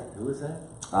Gent. that? Who is that?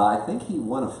 I think he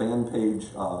won a fan page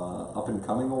up and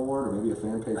coming award, or maybe a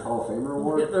fan page Hall of Famer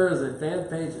award. There is a fan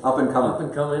page Up and coming. Up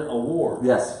and Coming award.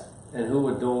 Yes, And who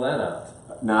would dole that out?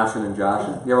 Noshin and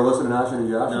Joshin. You ever listen to Noshin and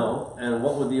Joshin? No. And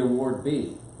what would the award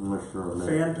be? I'm not sure. Man.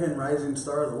 Fan Pin Rising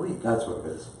Star of the Week. That's what it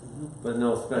is. But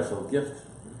no special gift.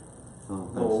 Oh,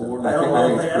 No award. I don't know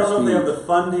if they have prestige. the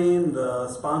funding, the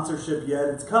sponsorship yet.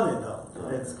 It's coming, though.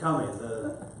 It's coming.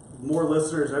 More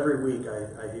listeners every week,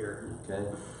 I hear. Okay.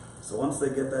 So once they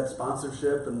get that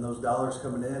sponsorship and those dollars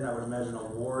coming in, I would imagine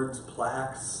awards,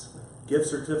 plaques, gift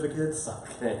certificates.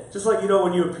 Okay. Just like, you know,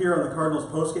 when you appear on the Cardinals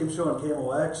postgame show on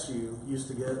KMOX, you used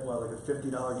to get, what, like a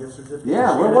 $50 gift certificate?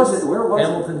 Yeah, where was it? Where was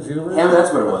Hamilton it? Jewelry?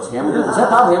 That's what it was. Hamilton. Is that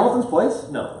Bob Hamilton's place?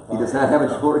 No. He does not have a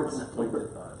jewelry.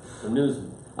 The news.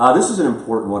 This is an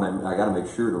important one. I got to make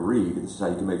sure to read. This is how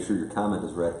you can make sure your comment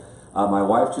is read. My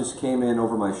wife just came in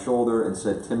over my shoulder and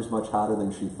said, Tim's much hotter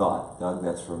than she thought. Doug,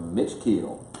 that's from Mitch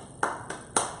Keel.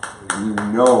 You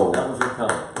know. That was your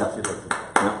comment. Yep. She looked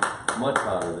at that. Yep. Much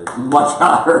hotter than Much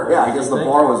hotter. Yeah, I guess the Thank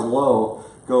bar you. was low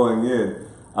going in.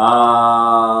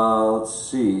 Let's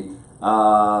see.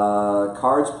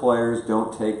 Cards players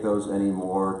don't take those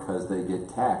anymore because they get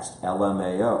taxed.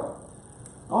 LMAO.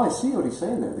 Oh, I see what he's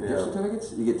saying there. The gift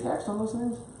certificates, you get taxed on those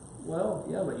things? Well,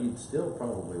 yeah, but you'd still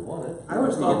probably want it. I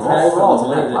always You thought get taxed overall on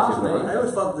the it's money not that you positive, make. I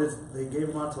always thought that they gave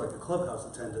them out to like the clubhouse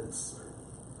attendants.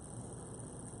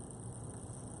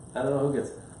 I don't know who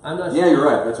gets. I'm not. Yeah, sure. you're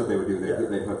right. That's what they would do. They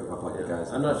hook it up like the Yeah.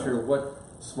 guys. I'm not sure what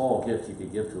small gift you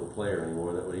could give to a player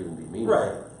anymore that would even be meaningful.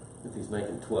 Right. If he's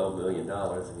making $12 million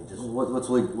and he just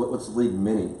What's league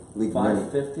mini? League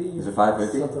 550? Mini. Is it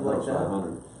 550? Something like that.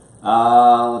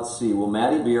 500. Let's see. Will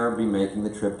Matty Bear be making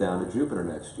the trip down to Jupiter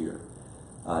next year?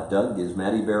 Doug, is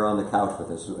Matty Bear on the couch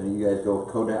with us? And you guys go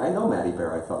I know Matty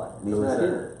Bear. I thought and he's not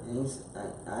here.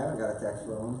 I haven't got a text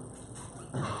from him.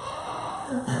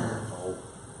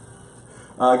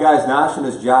 Guys, Noshin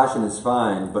is Joshin is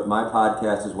fine, but my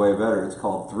podcast is way better. It's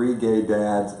called Three Gay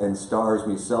Dads and stars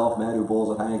myself, Matt who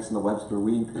bowls at Hanks, and the Webster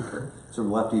Weed Picker. It's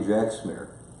from Lefty Jack Smear.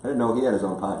 I didn't know he had his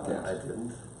own podcast. I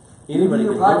didn't. You do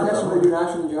your podcast when they do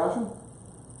Noshin and Joshin?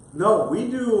 No, we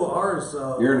do ours.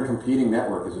 You're in a competing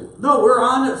network, is it? No, we're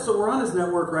on it. So we're on his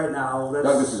network right now. That's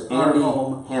Doug, this is our Andy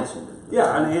home. Hanselman.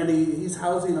 Yeah, and Andy, he's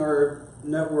housing our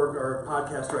network, our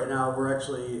podcast right now. We're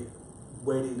actually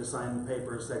waiting to sign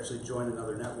papers to actually join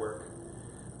another network.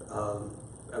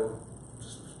 I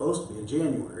was supposed to be in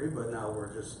January, but now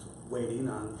we're just waiting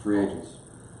on Free agents.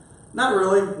 Not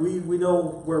really. We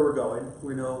know where we're going.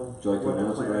 We know. Would you like to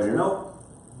announce it right here? Nope.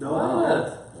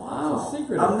 No. Wow. It's a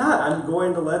secret. I'm not. I'm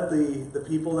going to let the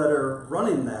people that are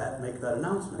running that make that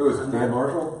announcement. Who is it, Dan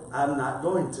Marshall? I'm not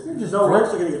going to. You're just no, we're drunk.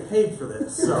 actually going to get paid for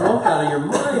this. So. Drunk out of your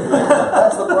mind right now.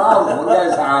 That's the problem. One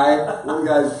guy's high, one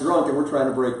guy's drunk, and we're trying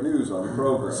to break news on the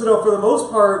program. So no, for the most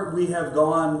part, we have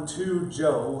gone to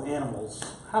Joe Animal's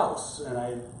house,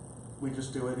 and we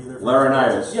just do it either from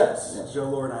Laurinaitis. Yes,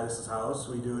 Joe Laurinaitis' house.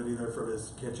 We do it either from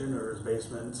his kitchen or his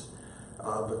basement.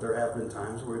 But there have been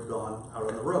times where we've gone out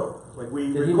on the road. Like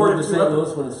we Did he recorded move to St.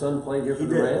 Louis when his son played here for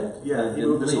the Rams? Yeah, he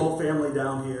moved his whole family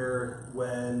down here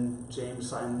when James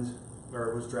signed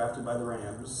or was drafted by the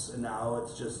Rams, and now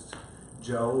it's just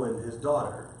Joe and his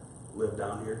daughter live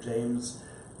down here. James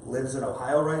lives in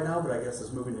Ohio right now, but I guess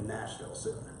is moving to Nashville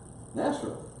soon.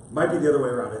 Nashville. Might be the other way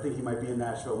around. I think he might be in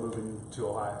Nashville moving to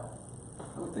Ohio.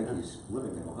 I would think he's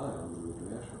living in Ohio and moved to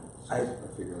Nashville. So I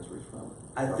figure that's where he's from.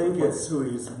 I think it's who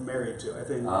he's married to. I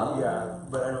think, yeah.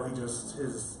 But I know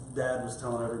his dad was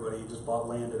telling everybody he just bought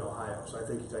land in Ohio. So I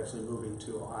think he's actually moving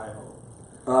to Ohio.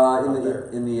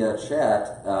 In the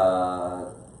chat,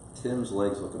 Tim's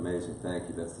legs look amazing. Thank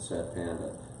you. That's the sad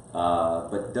panda.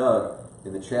 But Doug,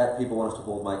 in the chat, people want us to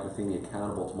hold Mike Matheny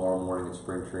accountable tomorrow morning in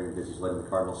spring training because he's letting the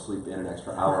Cardinals sleep in an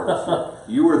extra hour this year.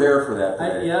 You were there for that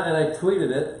today. And I tweeted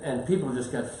it, and people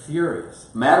just got furious.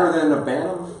 Madder than a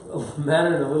bantam?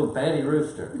 Madder than a little banty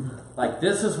rooster. Like,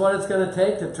 this is what it's going to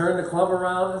take to turn the club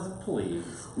around? I said,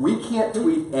 please. We can't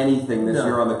tweet anything this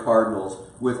year on the Cardinals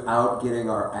without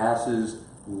getting our asses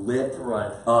lit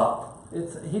up.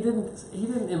 He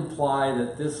didn't imply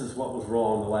that this is what was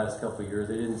wrong the last couple of years.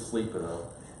 They didn't sleep enough.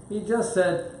 He just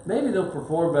said maybe they'll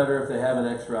perform better if they have an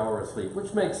extra hour of sleep,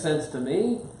 which makes sense to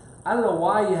me. I don't know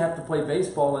why you have to play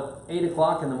baseball at 8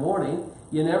 o'clock in the morning.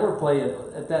 You never play it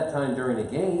at that time during a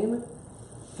game.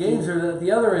 Games are at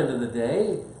the other end of the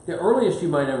day. The earliest you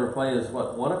might ever play is,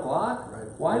 1 o'clock? Right.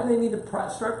 Why do they need to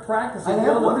start practicing? I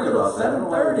have wondered about that.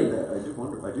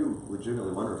 7:30. I do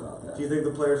legitimately wonder about that. Do you think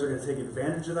the players are going to take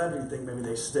advantage of that, or do you think maybe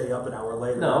they stay up an hour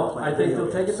later? No, I think they'll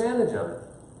take advantage of it.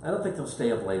 I don't think they'll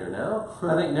stay up later now.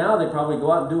 I think now they probably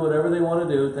go out and do whatever they want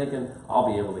to do, thinking, I'll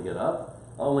be able to get up.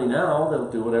 Only now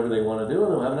they'll do whatever they want to do,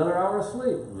 and they'll have another hour of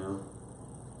sleep. Yeah.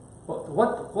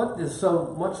 What is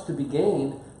so much to be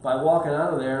gained by walking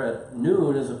out of there at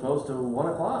noon as opposed to 1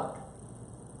 o'clock?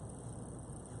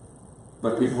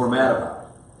 But people were mad about it.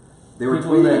 They were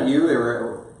tweeting at you. They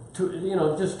were,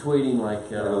 just tweeting like,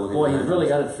 boy, he's really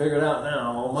got it figured out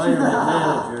now. Oh, minor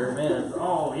manager, man.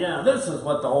 Oh, yeah, this is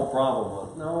what the whole problem was.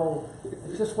 No,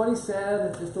 it's just what he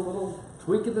said. It's just a little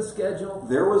tweak of the schedule.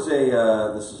 There was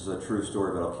this is a true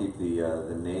story, but I'll keep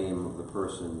the name of the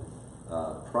person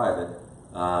private.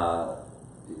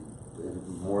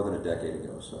 More than a decade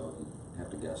ago, so you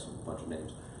have to guess a bunch of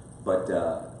names. But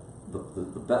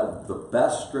the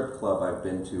best strip club I've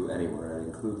been to anywhere, and I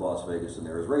include Las Vegas in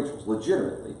there, is Rachel's,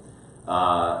 legitimately.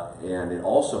 And it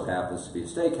also happens to be a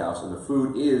steakhouse, and the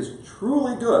food is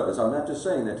truly good. I'm not just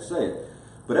saying that to say it.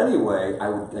 But anyway, I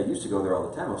used to go there all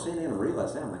the time. I was saying to Anna Marie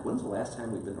last night, I'm like, when's the last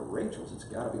time we've been to Rachel's? It's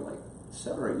got to be like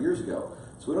 7 or 8 years ago.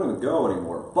 So we don't even go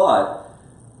anymore. But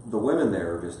the women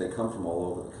there, they come from all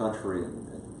over the country and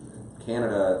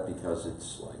Canada because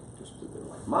it's like they're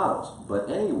like models. But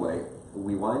anyway,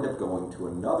 we wind up going to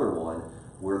another one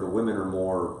where the women are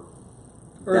more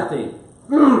earthy.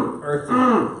 Earthy.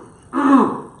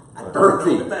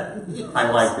 Earthy.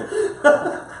 I liked it.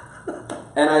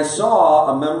 And I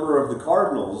saw a member of the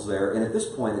Cardinals there, and at this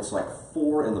point it's like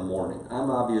 4 in the morning. I'm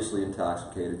obviously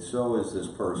intoxicated, so is this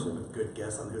person. Good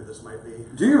guess on who this might be.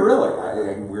 Do you really?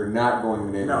 We're not going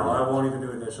to name No, I won't even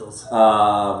do initials.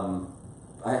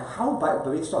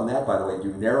 based on that, by the way, do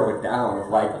you narrow it down of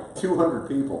like 200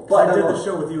 people? But I did the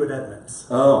show with you at Edmonds.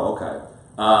 Oh, okay.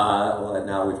 Well,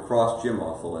 now we've crossed Jim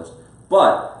off the list.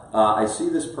 But I see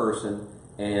this person,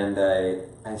 and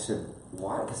I said,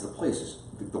 why? Because the place is,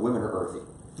 the women are earthy.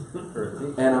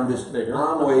 And I'm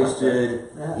wasted.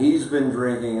 He's been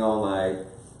drinking all night,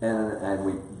 and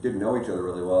we didn't know each other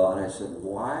really well. And I said,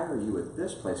 why are you at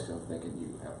this place? Because I'm thinking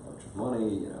you have a bunch of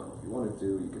money. You know, if you wanted to,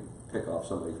 you could pick off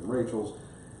somebody from Rachel's.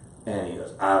 And he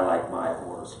goes, I like my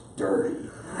horse dirty.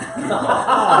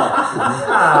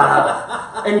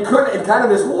 and kind of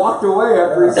just walked away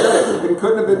after he said it. It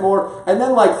couldn't have been more. And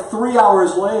then like 3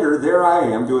 hours later, there I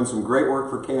am doing some great work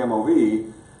for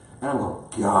KMOV. And I'm going,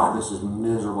 God, this is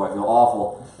miserable. I feel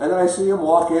awful. And then I see him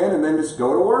walk in and then just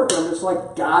go to work. And I'm just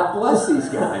like, God bless these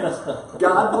guys.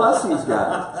 God bless these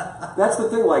guys. That's the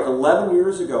thing. Like 11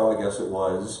 years ago, I guess it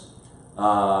was,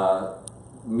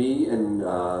 me and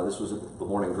this was at the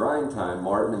morning grind time.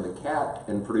 Martin and the cat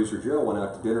and producer Joe went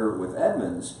out to dinner with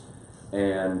Edmonds,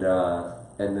 and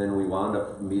then we wound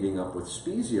up meeting up with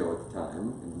Spezio at the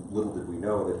time. And little did we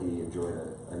know that he enjoyed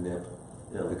a nip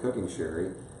of the cooking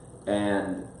sherry,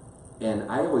 and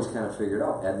I always kind of figured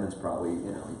out Edmonds probably,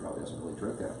 he probably doesn't really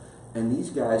drink that, and these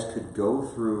guys could go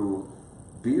through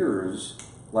beers.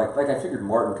 Like I figured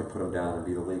Martin could put them down and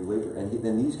be the league leader. And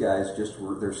then these guys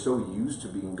they're so used to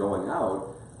going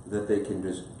out that they can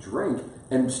just drink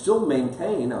and still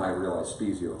maintain. Now I realize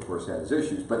Spezio, of course, had his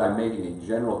issues, but I'm making a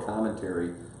general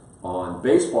commentary on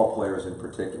baseball players in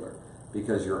particular.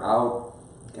 Because you're out,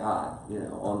 God,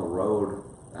 on the road,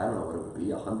 I don't know what it would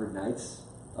be, 100 nights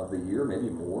of the year, maybe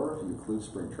more if you include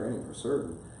spring training for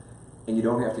certain. And you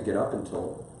don't have to get up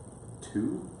until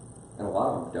 2, and a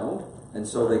lot of them don't. And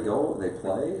so they go, they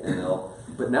play, and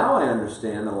but now I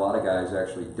understand that a lot of guys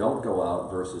actually don't go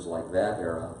out versus like that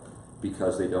era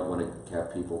because they don't want to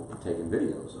have people taking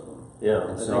videos of them. Yeah.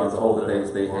 And so I'm told that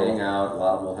they hang out, a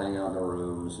lot of them will hang out in their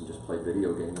rooms and just play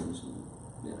video games and,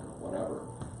 whatever,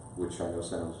 which I know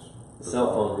sounds... The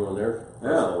cell phone ruined their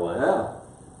personal life. Yeah.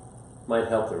 Might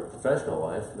help their professional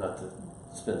life, not to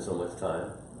spend so much time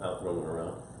out running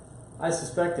around. I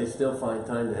suspect they still find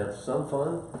time to have some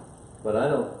fun, but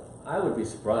I would be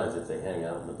surprised if they hang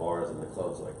out in the bars and the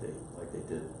clubs like they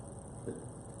did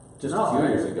just a few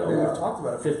years ago. We've talked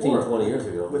about it 15, before. 20 years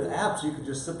ago. With apps, you could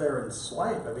just sit there and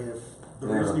swipe. I mean, if the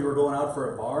reason you were going out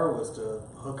for a bar was to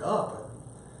hook up,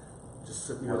 just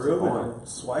sit in your room and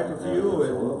swipe a few.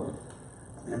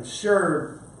 And I'm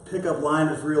sure pickup line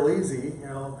is real easy.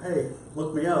 Hey,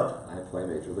 look me up. I play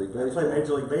Major League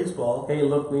Baseball. Hey,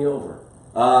 look me over.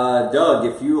 Doug,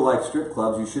 if you like strip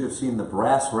clubs, you should have seen the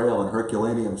brass rail in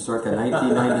Herculaneum circa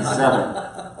 1997.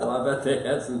 Well, I bet they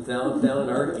had some talent down in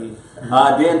Herky.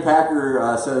 Dan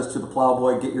Packer says to the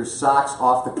Plowboy, get your socks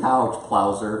off the couch,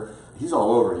 Plowser. He's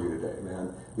all over you today,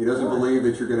 man. He doesn't believe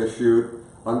that you're going to shoot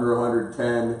under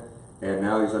 110, and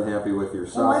now he's unhappy with your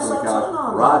socks on the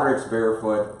couch. Roderick's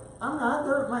barefoot. I'm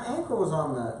not. My ankle was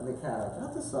on the couch,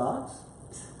 not the socks.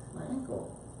 My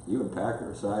ankle. You and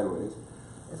Packer are sideways.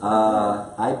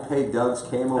 I'd pay Doug's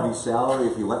KMOV salary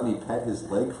if you let me pet his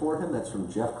leg for him. That's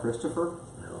from Jeff Christopher.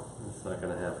 No, it's not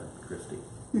going to happen, Christy.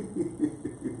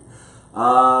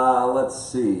 Let's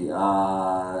see.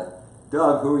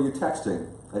 Doug, who are you texting?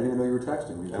 I didn't even know you were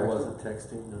texting. I wasn't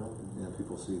texting, no. Yeah,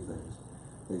 people see things.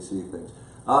 They see things.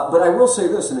 But I will say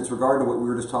this, and it's regard to what we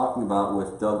were just talking about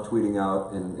with Doug tweeting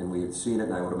out, and we had seen it,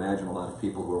 and I would imagine a lot of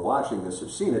people who are watching this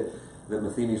have seen it, that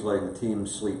Matheny's letting the team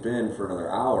sleep in for another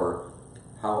hour.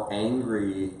 How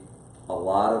angry a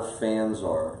lot of fans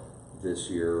are this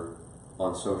year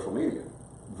on social media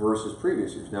versus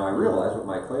previous years. Now, I realize what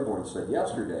Mike Claiborne said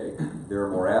yesterday, there are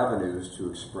more avenues to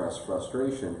express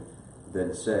frustration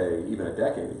than, say, even a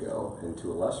decade ago, and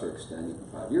to a lesser extent, even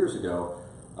 5 years ago.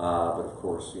 But, of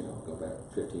course, go back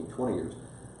 15, 20 years.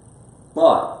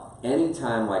 But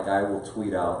anytime, like, I will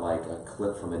tweet out, like, a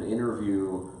clip from an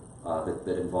interview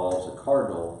that involves a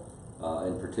Cardinal,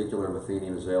 in particular, Matheny,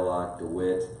 Mazalak,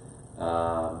 DeWitt,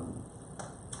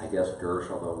 I guess Gersh,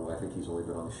 although I think he's only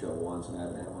been on the show once and I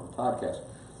haven't had him on a podcast.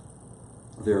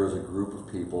 There is a group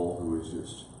of people who is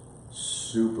just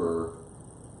super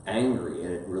angry,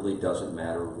 and it really doesn't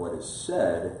matter what is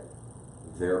said,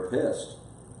 they're pissed.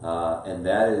 And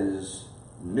that is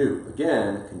new.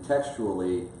 Again,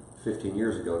 contextually, 15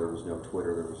 years ago, there was no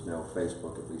Twitter, there was no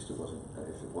Facebook, at least it wasn't,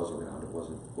 if it was around, it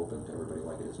wasn't open to everybody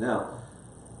like it is now.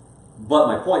 But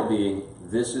my point being,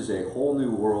 this is a whole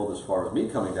new world as far as me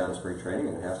coming down to spring training,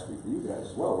 and it has to be for you guys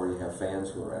as well, where you have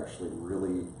fans who are actually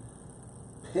really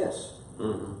pissed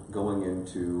going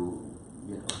into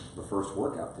the first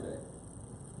workout today.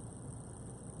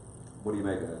 What do you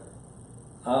make of that?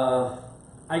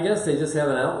 I guess they just have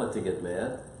an outlet to get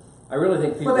mad. I really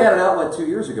think people... But they had an outlet 2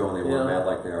 years ago and they weren't Yeah. mad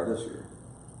like they are this year.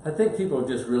 I think people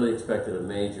just really expected a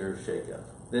major shakeup.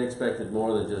 They expected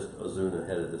more than just Ozuna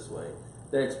headed this way.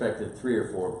 They expected 3 or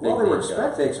 4 big Well, they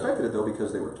guys. they expected it though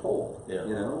because they were told. Yeah.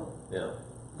 You know? Yeah.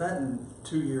 That in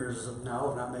 2 years of now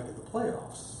of not making the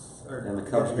playoffs. And the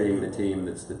Cubs being the team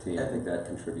that's the team, I think that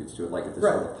contributes to it. Like if this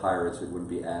were the Pirates, it wouldn't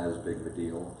be as big of a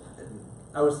deal.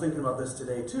 I was thinking about this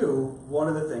today too. One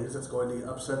of the things that's going to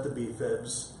upset the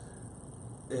B-Fibs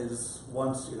is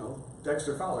once,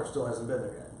 Dexter Fowler still hasn't been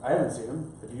there yet. I haven't seen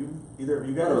him. Have you? Either of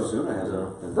you guys? Ozuna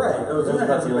hasn't been Right. there. Ozuna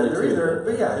hasn't been there either.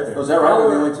 But yeah. Is that right? They're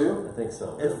the only two? I think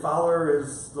so. If Fowler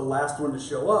is the last one to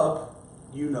show up,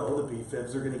 the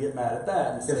B-Fibs are going to get mad at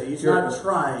that and say he's not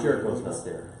trying. Jericho's not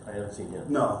there. I haven't seen him.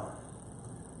 No.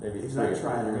 Maybe He's 3 not or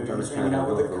 4. trying. Maybe I'm he's just hanging trying out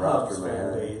to with go the with the Cubs roster in my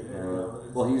fan head.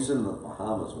 base. Well, he's in the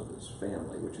Bahamas with his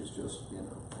family, which is just,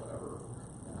 whatever,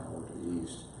 an hour to the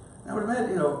east. I would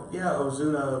imagine,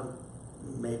 Ozuna,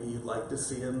 maybe you'd like to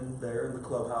see him there in the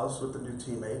clubhouse with the new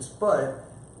teammates, but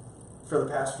for the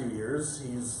past few years,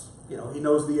 he's, he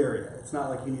knows the area. It's not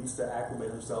like he needs to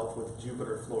acclimate himself with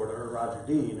Jupiter, Florida, or Roger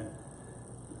Dean.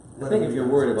 I think if you're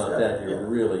worried about that, you're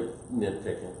really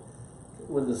nitpicking.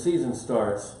 When the season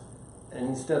starts and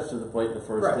he steps to the plate in the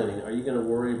first inning, are you going to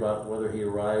worry about whether he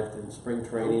arrived in spring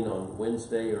training on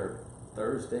Wednesday or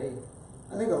Thursday?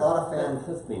 I think a lot of fans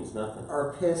that means nothing.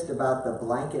 Are pissed about the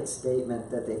blanket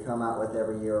statement that they come out with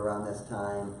every year around this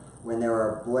time when there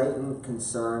are blatant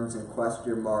concerns and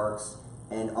question marks,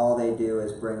 and all they do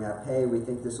is bring up, hey, we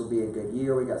think this will be a good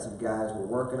year, we got some guys we're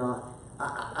working on.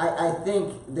 I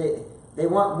think they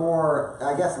want more,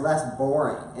 I guess, less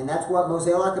boring. And that's what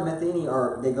Mozeliak and Matheny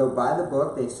are. They go by the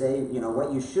book. They say,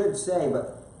 what you should say,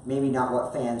 but maybe not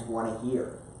what fans want to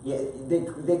hear. Yeah,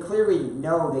 they clearly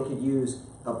know they could use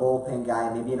a bullpen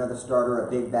guy, maybe another starter, a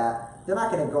big bat. They're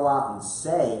not going to go out and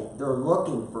say they're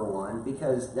looking for one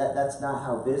because that's not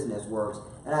how business works.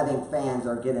 And I think fans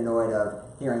are getting annoyed of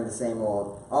hearing the same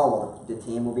old, the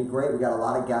team will be great. We got a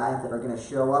lot of guys that are going to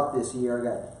show up this year.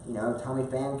 Tommy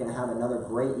Pham going to have another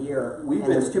great year.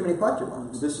 There's too many question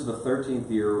marks. This is the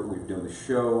 13th year we've been doing the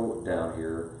show down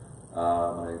here.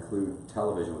 When I include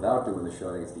television without doing the show,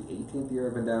 I think it's the 18th year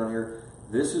I've been down here.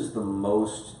 This is the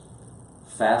most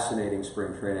fascinating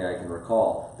spring training I can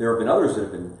recall. There have been others that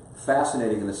have been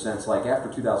fascinating in the sense, like after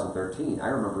 2013, I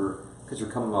remember, because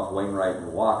you're coming off Wainwright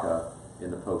and Waka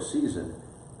in the postseason,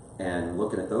 and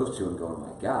looking at those two and going,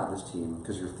 my God, this team,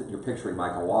 because you're picturing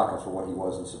Michael Waka for what he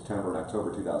was in September and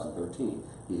October 2013.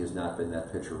 He has not been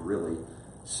that pitcher really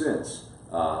since,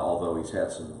 although he's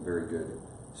had some very good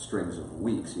strings of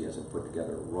weeks. He hasn't put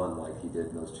together a run like he did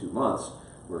in those 2 months,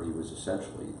 where he was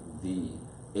essentially the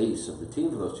ace of the team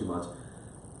for those 2 months.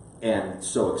 And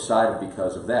so excited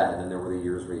because of that. And then there were the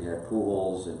years where you had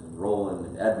Pujols and Roland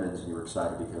and Edmonds, and you were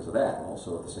excited because of that. And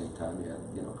also at the same time, you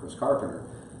had Chris Carpenter.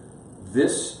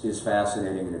 This is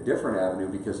fascinating in a different avenue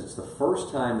because it's the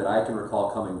first time that I can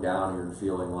recall coming down here and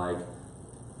feeling like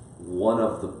one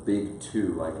of the big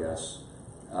two, I guess,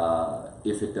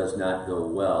 if it does not go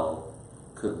well,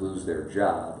 could lose their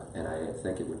job. And I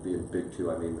think it would be a big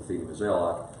two. I mean, Matheny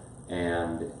Mozeliak.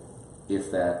 And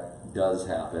if that does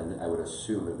happen, I would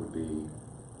assume it would be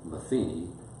Matheny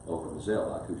over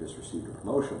Mozeliak, who just received a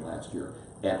promotion last year.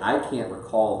 And I can't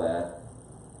recall that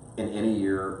in any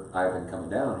year I've been coming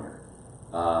down here.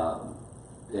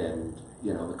 And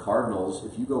the Cardinals,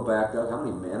 if you go back up, how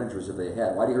many managers have they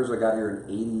had? Whitey Herzog got here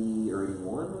in 80 or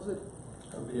 81, was it?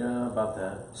 Yeah, about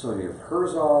that. So you have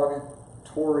Herzog,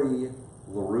 Torrey,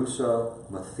 La Russa,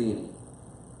 Matheny.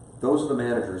 Those are the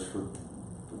managers for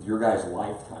your guys'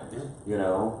 lifetime,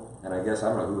 And I guess, I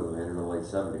don't know who was the manager in the late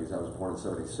 70s. I was born in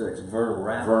 76. Vern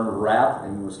Rapp,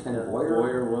 and was Ken Boyer.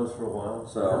 Boyer was for a while.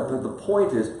 So the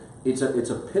point is, it's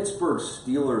a Pittsburgh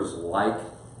Steelers-like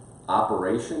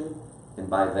operation, and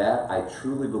by that, I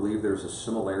truly believe there's a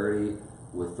similarity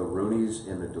with the Rooneys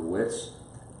and the DeWitts.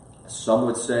 Some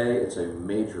would say it's a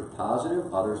major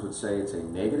positive. Others would say it's a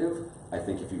negative. I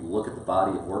think if you look at the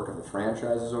body of work of the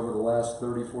franchises over the last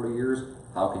 30, 40 years,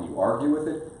 how can you argue with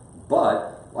it?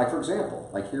 But, like for example,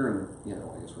 like here in,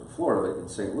 I guess we're in Florida, but in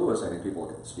St. Louis, I think people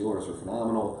look at the Steelers are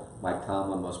phenomenal. Mike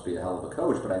Tomlin must be a hell of a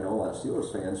coach, but I know a lot of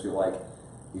Steelers fans feel like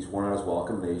he's worn out his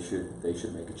welcome. They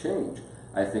should make a change.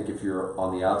 I think if you're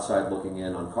on the outside looking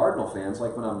in on Cardinal fans,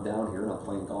 like when I'm down here and I'm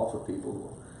playing golf with people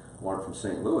who aren't from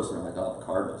St. Louis, and I'm like, oh, the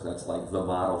Cardinals, that's like the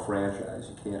model franchise.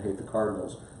 You can't hate the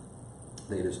Cardinals.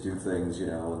 They just do things,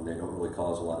 and they don't really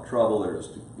cause a lot of trouble. They're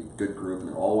just a good group, and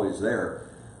they're always there.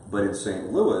 But in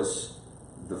St. Louis,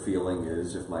 the feeling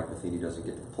is if Mike Matheny doesn't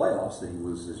get to the playoffs, that he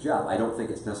loses his job. I don't think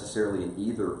it's necessarily an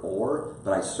either or,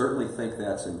 but I certainly think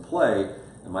that's in play.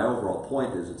 And my overall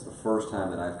point is it's the first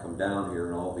time that I've come down here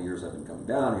in all the years I've been coming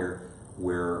down here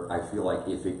where I feel like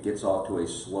if it gets off to a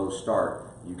slow start,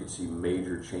 you could see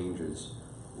major changes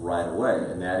right away.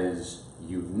 And that is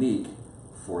unique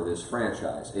for this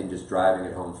franchise. And just driving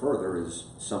it home further is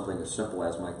something as simple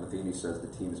as Mike Matheny says the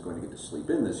team is going to get to sleep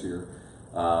in this year.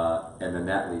 And then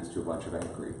that leads to a bunch of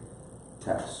angry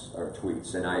texts or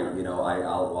tweets. And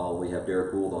while we have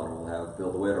Derek Gould on, or we'll have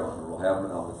Bill DeWitt on, or we'll have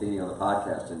Matheny on the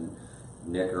podcast, and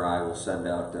Nick or I will send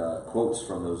out quotes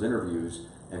from those interviews,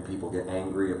 and people get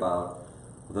angry about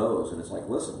those. And it's like,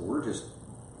 listen, we're just,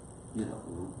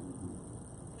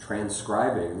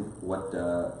 transcribing what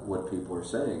people are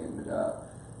saying, and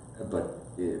but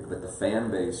the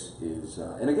fan base is,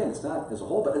 and again, it's not as a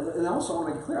whole. But and also, I want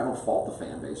to make it clear, I don't fault the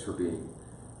fan base for being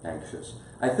anxious.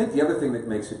 I think the other thing that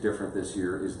makes it different this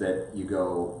year is that you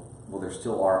go, well, there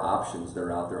still are options that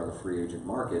are out there on the free agent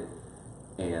market,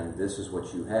 and this is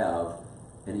what you have.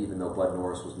 And even though Bud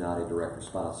Norris was not a direct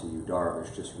response to Yu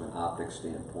Darvish, just from an optics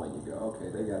standpoint, you go, okay,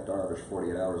 they got Darvish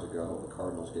 48 hours ago, the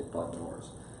Cardinals get Bud Norris.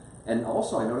 And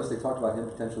also, I noticed they talked about him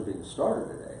potentially being a starter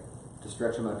today, to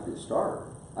stretch him out to be a starter.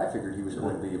 I figured he was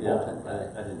going to be a bullpen guy.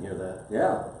 I didn't hear that.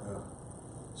 Yeah.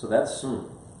 So that's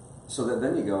so that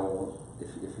then you go, well,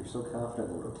 if you're so confident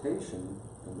in the rotation,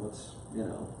 then let's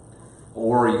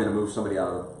or are you going to move somebody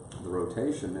out of the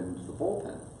rotation into the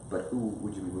bullpen? But who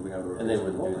would you be moving out of the rotation? And they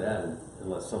wouldn't do that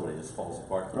unless somebody just falls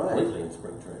apart completely in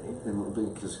spring training. And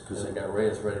they got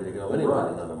Reyes ready to go anyway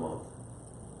in another month.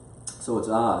 So it's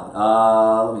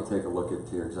odd. Let me take a look at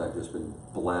here because I've just been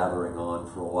blathering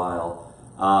on for a while.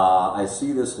 I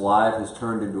see this live has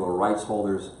turned into a rights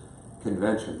holders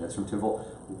convention. That's from Tim Volt.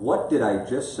 What did I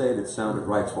just say that sounded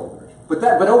rights holders? But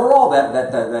overall,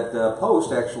 that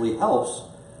post actually helps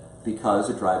because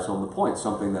it drives home the point.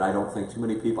 Something that I don't think too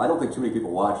many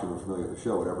people watching who are familiar with the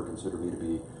show would ever consider me to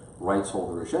be rights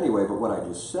holderish anyway. But what I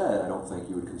just said, I don't think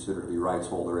you would consider to be rights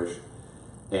holderish.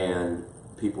 And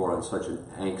people are on such an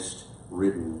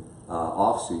angst-ridden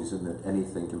off season that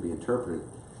anything can be interpreted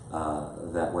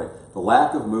that way. The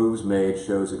lack of moves made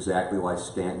shows exactly why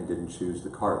Stanton didn't choose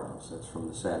the Cardinals. That's from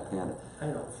the Sad Panda.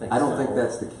 I don't think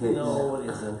that's the case. No, it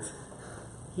isn't.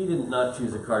 He did not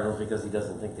choose the Cardinals because he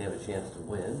doesn't think they have a chance to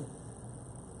win.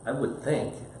 I wouldn't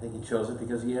think. I think he chose it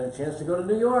because he had a chance to go to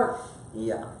New York.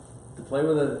 Yeah. To play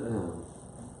with a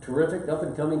terrific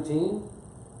up-and-coming team.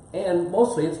 And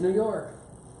mostly it's New York.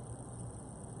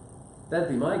 That'd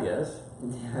be my guess.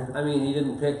 Yeah. I mean, he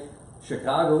didn't pick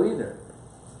Chicago either.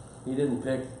 He didn't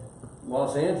pick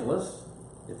Los Angeles,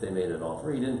 if they made an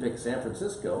offer. He didn't pick San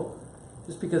Francisco.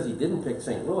 Just because he didn't pick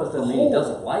St. Louis doesn't mean he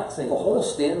doesn't like St. Louis. The whole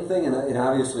Stanton thing, and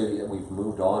obviously we've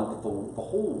moved on, but the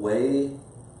whole way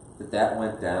that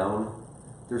went down,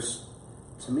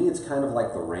 to me it's kind of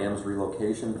like the Rams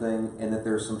relocation thing, and that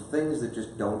there's some things that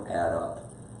just don't add up.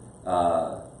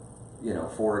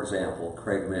 For example,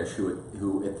 Craig Mish,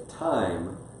 who at the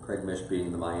time, Craig Mish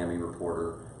being the Miami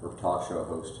reporter or talk show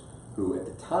host, who at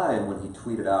the time when he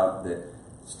tweeted out that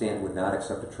Stanton would not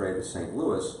accept a trade to St.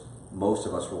 Louis, most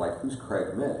of us were like, who's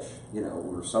Craig Mish? We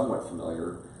were somewhat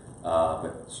familiar,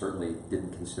 but certainly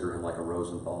didn't consider him like a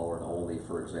Rosenthal or an Olney,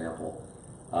 for example.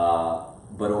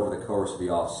 But over the course of the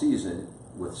off-season,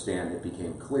 with Stanton, it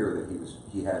became clear that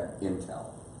he had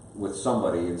intel with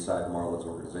somebody inside the Marlins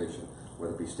organization,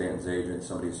 whether it be Stanton's agent,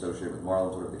 somebody associated with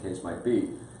Marlins, whatever the case might be.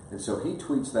 And so he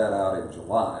tweets that out in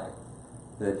July,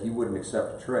 that he wouldn't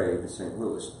accept a trade to St.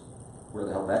 Louis. Where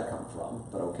the hell did that come from?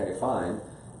 But okay, fine.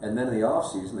 And then in the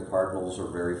offseason, the Cardinals are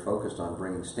very focused on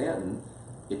bringing Stanton.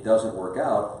 It doesn't work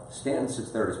out. Stanton sits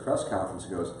there at his press conference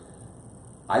and goes,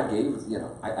 I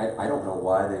don't know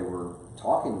why they were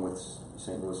talking with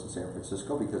St. Louis and San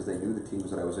Francisco because they knew the teams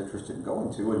that I was interested in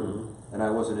going to, and I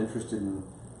wasn't interested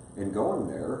in going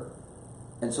there.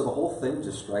 And so the whole thing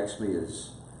just strikes me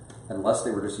as, unless they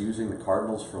were just using the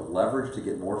Cardinals for leverage to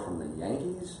get more from the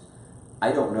Yankees,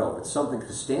 I don't know. It's something,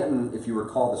 because Stanton, if you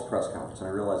recall this press conference, and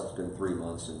I realize it's been 3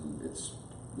 months and it's,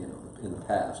 in the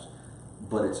past,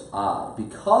 but it's odd.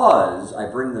 Because,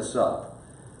 I bring this up,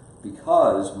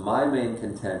 because my main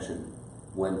contention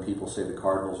when people say the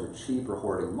Cardinals are cheap or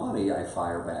hoarding money, I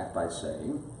fire back by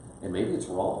saying, and maybe it's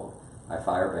wrong, I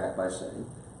fire back by saying,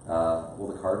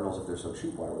 well, the Cardinals, if they're so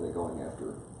cheap, why were they going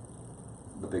after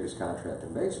the biggest contract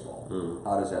in baseball?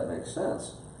 How does that make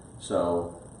sense?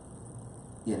 So,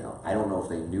 I don't know if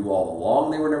they knew all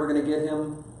along they were never going to get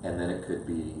him, and then it could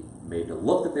be made to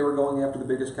look that they were going after the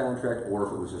biggest contract, or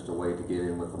if it was just a way to get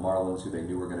in with the Marlins, who they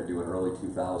knew were going to do an early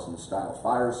 2000s style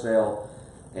fire sale.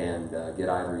 and get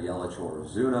either Yelich or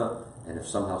Ozuna. And if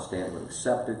somehow Stanton would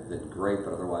accept it, then great,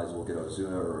 but otherwise we'll get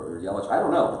Ozuna or Yelich. I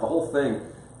don't know, but the whole thing,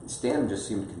 Stanton just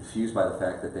seemed confused by the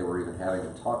fact that they were even having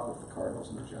him talk with the Cardinals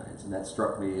and the Giants, and that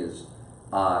struck me as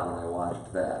odd when I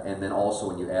watched that. And then also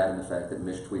when you add in the fact that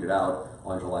Mish tweeted out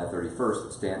on July 31st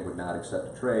that Stanton would not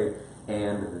accept a trade,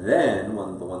 and then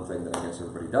the one thing that I guess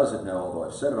everybody doesn't know, although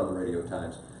I've said it on the radio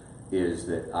times, is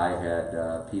that I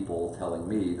had people telling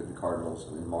me that the Cardinals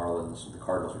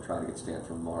were trying to get Stanton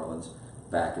from the Marlins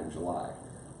back in July,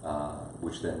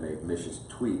 which then made Mish's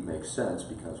tweet make sense,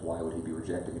 because why would he be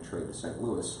rejecting a trade to St.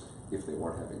 Louis if they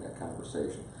weren't having that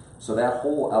conversation? So that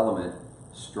whole element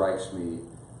strikes me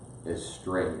as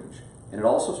strange. And it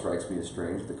also strikes me as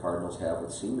strange that the Cardinals have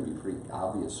what seem to be pretty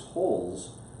obvious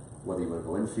holes, whether you want to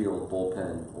go infield,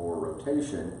 bullpen, or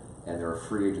rotation, and there are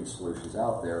free agent solutions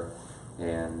out there.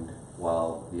 And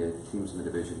while the teams in the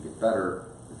division get better,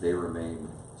 they remain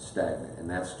stagnant. And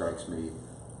that strikes me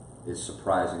as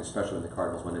surprising, especially when the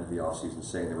Cardinals went into the offseason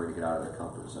saying they were going to get out of their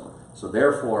comfort zone. So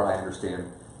therefore, I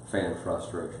understand fan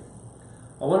frustration.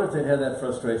 I wonder if they'd have that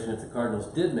frustration if the Cardinals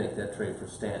did make that trade for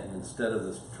Stanton instead of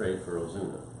this trade for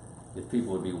Ozuna. If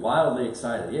people would be wildly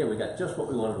excited, yeah, we got just what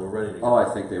we wanted, we're ready to go. Oh,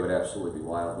 I think they would absolutely be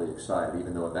wildly excited,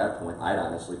 even though at that point I'd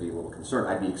honestly be a little concerned.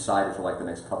 I'd be excited for like the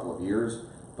next couple of years,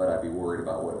 but I'd be worried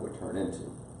about what it would turn into.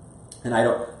 And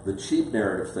the cheap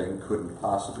narrative thing couldn't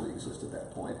possibly exist at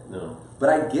that point. No. But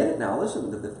I get it now. Listen,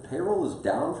 the payroll is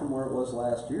down from where it was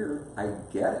last year. I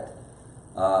get it.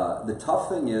 The tough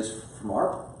thing is, from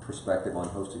our perspective on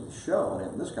hosting the show and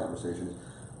having this conversation, is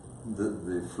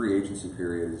the free agency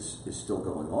period is still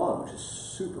going on, which is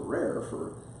super rare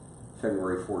for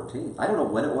February 14th. I don't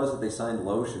know when it was that they signed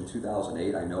Loesch in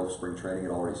 2008. I know spring training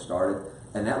had already started,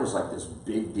 and that was like this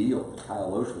big deal. Kyle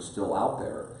Loesch was still out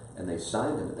there, and they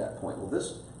signed him at that point. Well,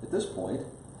 at this point,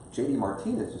 J.D.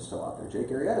 Martinez is still out there.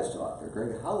 Jake Arrieta is still out there.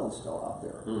 Greg Holland's still out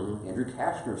there. Mm-hmm. Andrew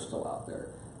Kashner is still out there.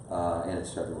 And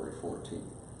it's February 14th.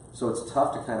 So it's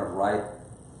tough to kind of write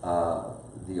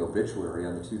the obituary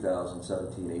on the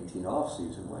 2017-18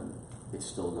 offseason when it's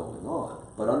still going on.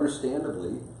 But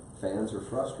understandably, fans are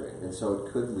frustrated. And so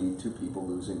it could lead to people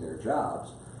losing their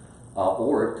jobs.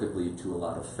 Or it could lead to a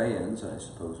lot of fans, and I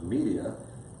suppose media,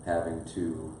 having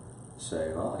to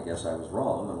say, well, I guess I was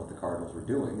wrong on what the Cardinals were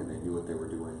doing, and they knew what they were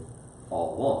doing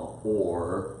all along.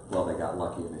 Or, well, they got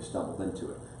lucky and they stumbled into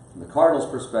it. From the Cardinals'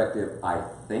 perspective, I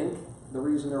think the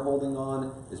reason they're holding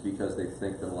on is because they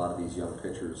think that a lot of these young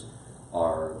pitchers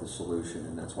are the solution,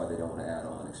 and that's why they don't want to add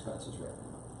on expenses right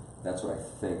now. That's what I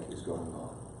think is going on.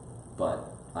 But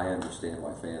I understand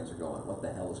why fans are going, what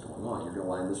the hell is going on? You're going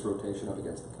to line this rotation up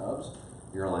against the Cubs?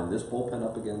 You're going to line this bullpen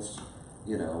up against,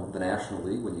 the National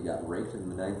League when you got raked in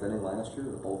the ninth inning last year,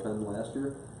 the bullpen last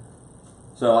year?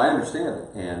 So I understand it,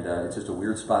 and it's just a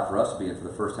weird spot for us to be in for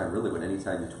the first time, really, when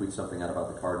anytime you tweet something out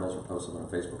about the Cardinals or post something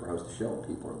on Facebook or host a show,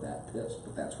 people are that pissed.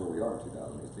 But that's where we are in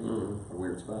 2018. Mm-hmm. A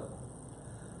weird spot.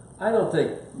 I don't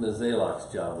think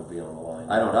Mozeliak's job would be on the line.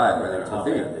 I don't either. No matter how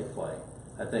bad they play.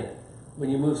 I think when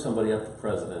you move somebody up to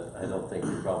president, I don't think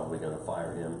you're probably going to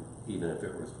fire him, even if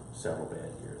it was several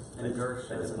bad years. And I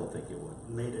just don't think you would.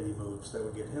 Made any moves that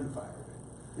would get him fired.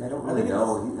 Yeah, I don't really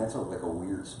know. That's like a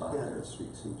weird spot there, it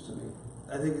seems to me.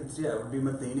 I think it would be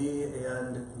Matheny,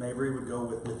 and Mabry would go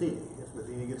with Matheny. If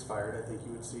Matheny gets fired, I think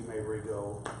you would see Mabry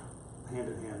go hand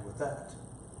in hand with that.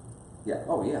 Yeah.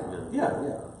 Oh, yeah.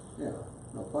 Yeah.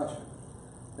 No question.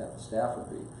 That the staff would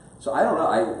be. So I don't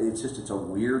know. It's a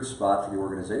weird spot for the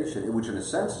organization, which in a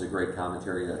sense is a great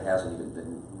commentary that hasn't even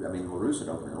been. I mean, La Russa,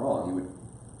 don't get me wrong, he would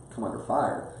come under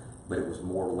fire, but it was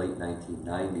more late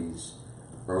 1990s,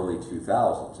 early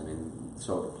 2000s. I mean,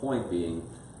 so the point being,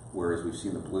 whereas we've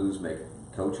seen the Blues make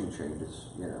coaching changes,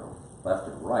 left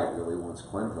and right, really, once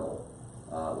Quenneville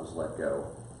was let go,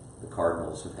 the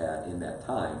Cardinals have had, in that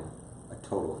time, a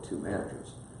total of 2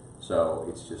 managers. So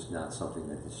it's just not something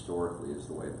that historically is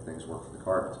the way that things work for the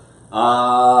Cardinals.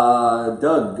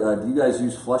 Doug, do you guys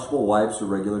use flushable wipes or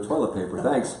regular toilet paper?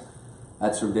 Thanks.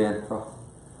 That's from Dan Croft.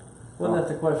 Wasn't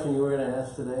that the question you were going to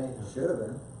ask today? Should have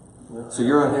been. So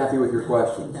you're unhappy with your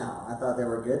questions? No, I thought they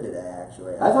were good today,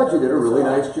 actually. I thought you did a really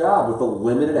nice job with the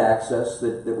limited access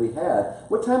that we had.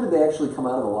 What time did they actually come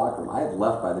out of the locker room? I had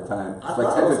left by the time. It was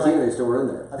like 10:15 and they still were in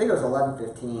there. I think it was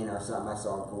 11:15 or something. I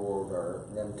saw Gould or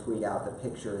them tweet out the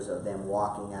pictures of them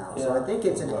walking out. Yeah, so I think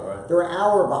they're an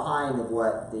hour behind of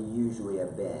what they usually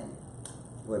have been.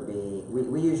 Would be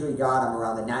we usually got them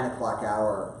around the 9 o'clock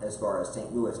hour as far as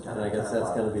St. Louis time. And I guess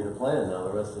that's going to be the plan now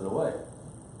the rest of the way.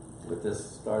 with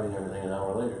this starting everything an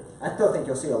hour later. I still think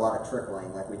you'll see a lot of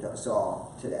trickling like we saw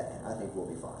today. I think we'll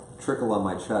be fine. Trickle on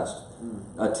my chest.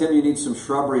 Tim, you need some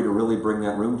shrubbery to really bring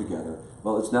that room together.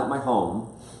 Well, it's not my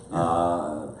home,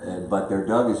 but they're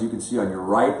dug, as you can see on your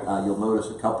right. You'll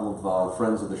notice a couple of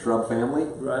friends of the shrub family.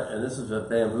 Right, and this is a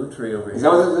bamboo tree over here. Is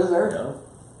that what this is there? Yeah.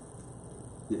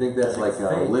 You think that's like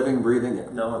living, breathing?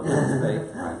 No, it's fake.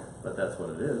 Right. But that's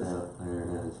what it is. Yeah, there it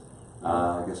is.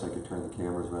 I guess I could turn the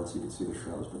cameras around so you could see the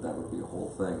shrubs, but that would be a whole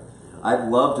thing. I'd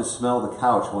love to smell the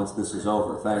couch once this is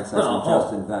over. Thanks. That's from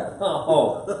Justin Beck.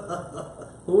 Oh.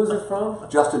 Who was it from?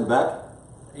 Justin Beck.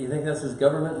 You think that's his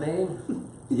government name?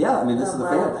 Yeah, I mean, this is the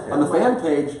fan. On the fan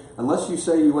page, unless you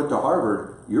say you went to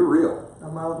Harvard, you're real.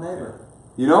 I'm my old neighbor.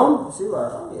 You know him? See,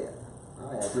 oh yeah.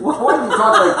 Why do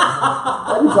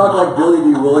you talk like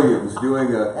Billy D. Williams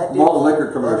doing a malt liquor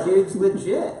commercial? That dude's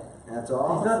legit. That's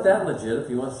all. He's not that legit if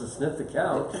he wants to sniff the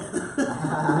couch.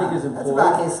 You think his employees? That's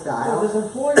about his style. His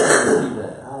employees don't see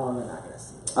that. Oh, they're not going to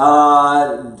see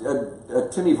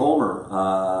it. Timmy Vollmer,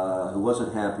 who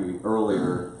wasn't happy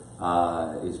earlier,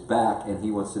 is back, and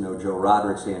he wants to know Joe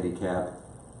Roderick's handicap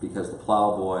because the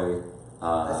PlowBoy.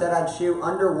 I said I'd shoot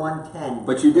under 110.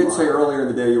 But you did say earlier in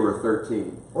the day you were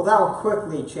 13. Well, that will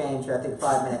quickly change. I think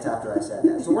 5 minutes after I said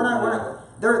that. So we're not.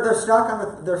 They're stuck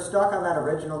on that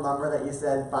original number that you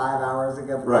said 5 hours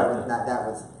ago. But right. That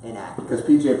was inaccurate. Because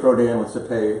PJ Pro Dan wants to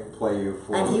play you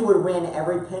for. And he would win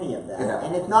every penny of that. Yeah.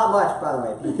 And it's not much, by the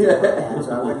way, PJ Pro Dan.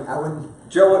 So I wouldn't.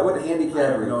 Joe, what handicap?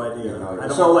 I have no idea. I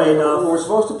don't so play enough. We're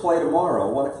supposed to play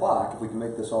tomorrow, 1 o'clock, if we can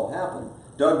make this all happen.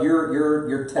 Doug,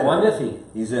 you're 10. Oh, I'm iffy.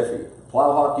 He's iffy.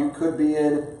 Plowhawk, you could be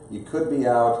in, you could be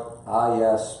out. Ah,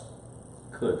 yes.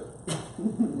 Could.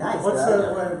 Nice.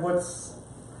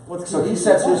 What's so he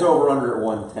sets his over under at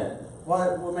 110.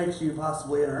 What makes you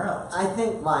possibly in or out? I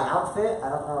think my outfit. I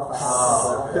don't know if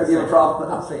I have you have a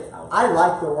problem? I'll say out. I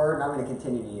like the word, and I'm going to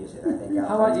continue to use it. I think.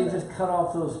 How about you just cut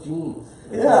off those jeans?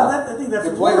 Yeah, I think that's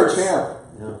you play worse. the champ.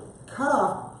 Yeah. Cut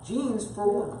off jeans for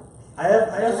what? I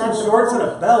have some shorts and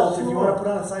a belt if you want to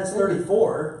put on a size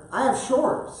 34. I have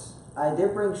shorts. I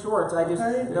did bring shorts. I just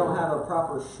don't have a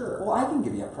proper shirt. Well, I can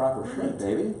give you a proper shirt,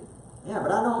 baby. Yeah,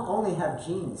 but I don't only have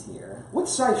jeans here. What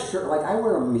size shirt? Like, I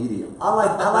wear a medium. I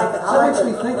like. That makes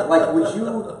me think. Like, would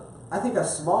you? I think a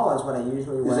small is what I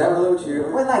usually wear. Is that really what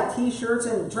you? With like t-shirts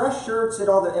and dress shirts and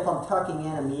all the. If I'm tucking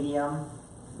in a medium,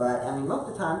 but I mean most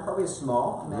of the time probably a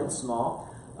small. Men's small.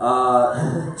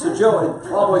 So Joe,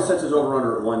 PlowBoy sets his over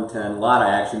under at 110. A lot of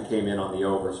action came in on the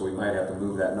over, so we might have to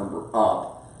move that number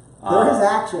up. There is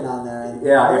action on there.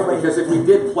 Yeah, because if we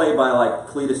did play by like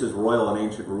Cletus's Royal and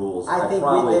Ancient rules, I think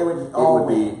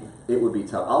it would be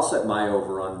tough. I'll set my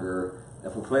over under.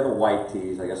 If we play the white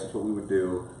tees, I guess that's what we would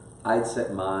do. I'd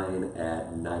set mine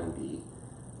at 90.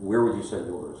 Where would you set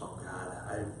yours? Oh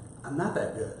God, I'm not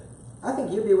that good. I think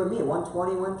you'd be with me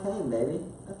 120, 110, baby.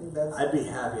 I think that's. I'd be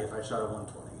happy if I shot a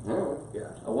 120. Yeah.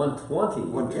 Yeah. A 120.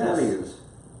 120 is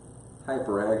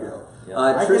hyper aggro. Yeah.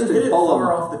 I Tristan can hit it Pullum,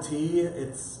 far off the tee.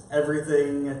 It's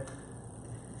everything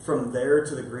from there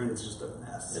to the green is just a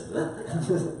mess.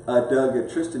 Doug,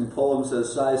 Tristan Pullum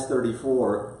says size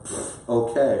 34.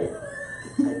 Okay.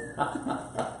 I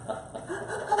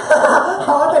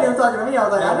thought you were talking to me. I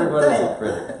was like, everybody's a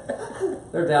critic.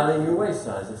 They're down in your waist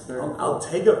size. It's 34. I'll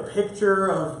take a picture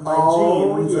of my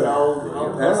jeans and I'll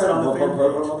post it on the fan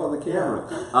put them up on the camera.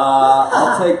 Yeah.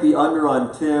 I'll take the under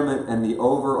on Tim and the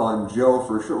over on Joe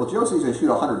for sure. Well, Joe says he's going to shoot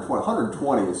 120.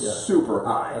 120 is super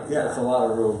high. That's a lot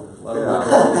of room.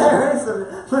 There is some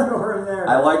little room there.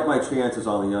 I like my chances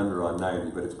on the under on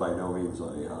 90, but it's by no means a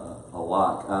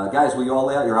lock. Guys, will you all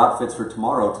lay out your outfits for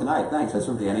tonight? Thanks. That's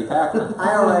from Danny Packer.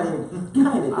 I already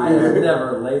kind of do. I have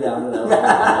never laid out an outfit in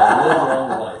my live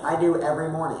long life. I do every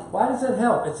morning. Why does that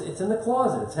help? It's in the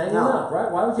closet. It's hanging No. up, right?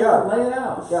 Why would you lay it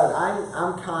out? Doug,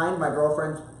 I'm kind. My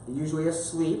girlfriend's usually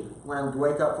asleep when I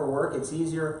wake up for work. It's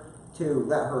easier to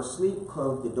let her sleep,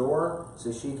 close the door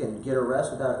so she can get her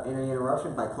rest without any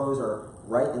interruption. If I close her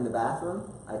right in the bathroom,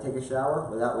 I take a shower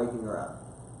without waking her up.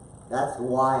 That's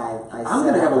why I'm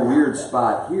going to have a weird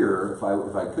spot here if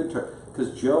I could turn.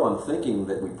 Because, Joe, I'm thinking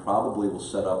that we probably will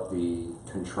set up the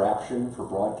contraption for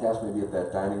broadcast, maybe at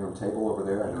that dining room table over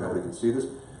there. I know nobody can see this.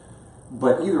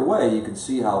 But either way, you can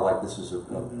see how, like, this is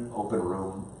an open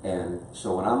room. And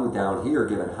so when I'm down here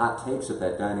giving hot takes at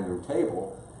that dining room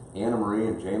table, Anna Marie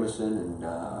and Jameson, and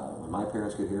when my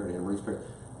parents get here, and Anna Marie's parents,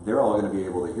 they're all going to be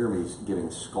able to hear me giving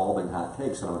scalding hot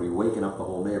takes, and I'm going to be waking up the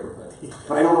whole neighborhood.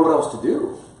 But I don't know what else to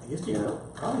do. I guess you could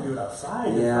probably do it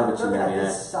outside. Yeah, but looking at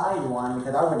this side one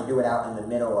because I wouldn't do it out in the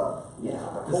middle of the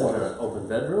Is corner. there an open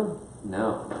bedroom?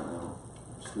 No.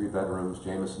 There's 3 bedrooms.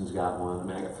 Jameson's got one. I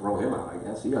mean, I could throw him out, I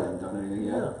guess. He hasn't done anything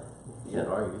yet. You can't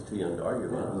argue. He's too young to argue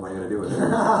about it. What am I going to do with it?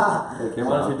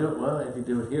 Well, if you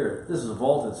do it here, this is a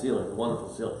vaulted ceiling, a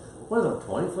wonderful ceiling. What are those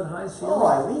 20-foot high ceilings? Oh,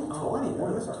 I think 20.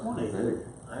 More than 20.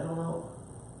 I don't know.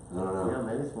 I don't know. Yeah,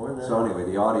 maybe it's more than that. So anyway,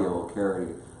 the audio will carry.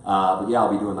 But yeah,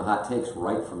 I'll be doing the hot takes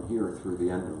right from here through the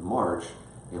end of March,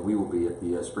 and we will be at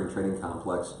the spring training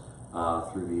complex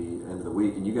through the end of the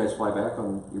week. And you guys fly back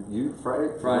on you Friday?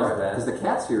 Friday's back. Because the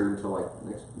cat's here until like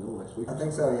middle of next week. I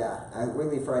think so, yeah. We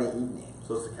leave Friday evening.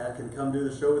 So the cat can come do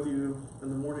the show with you in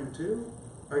the morning too?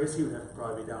 Or I guess he would have to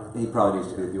probably be down. He probably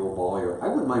needs to be at the old ball here. I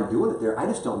wouldn't mind doing it there. I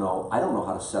just don't know. I don't know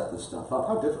how to set this stuff up.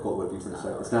 How difficult would it be for the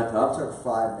set? It's not It tough. took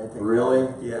 5. It took Really?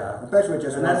 Yeah. Especially with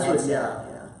just And one that's what, headset, yeah.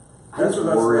 I That's just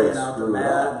with us worry laying I'd out the screw it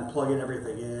mat up. and plugging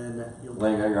everything in. You'll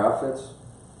Laying out your outfits?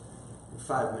 in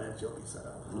 5 minutes you'll be set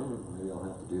up. Maybe I'll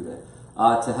have to do that.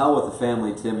 To hell with the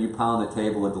family, Tim. You pound the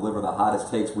table and deliver the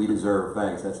hottest takes we deserve.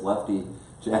 Thanks. That's Lefty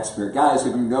Jasper. Guys,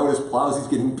 have you noticed Plowsy's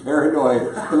getting paranoid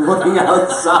and looking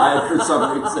outside for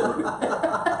some reason?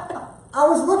 I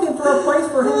was looking for a place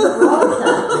for him to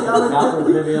broadcast.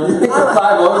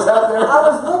 Five O's out there? I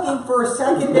was looking for a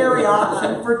secondary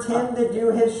option for Tim to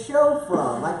do his show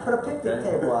from. Like put a picnic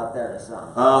table out there or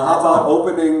something. How about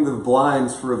opening the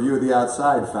blinds for a view of the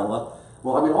outside, fella?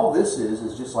 Well, I mean, all this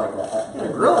is just like A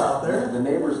grill out there. The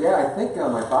neighbors, yeah, I think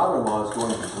my father-in-law is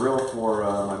going to grill for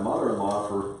my mother-in-law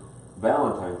for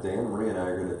Valentine's Day. And Maria and I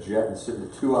are going to jet and sit in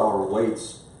 2-hour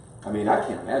waits. I mean, I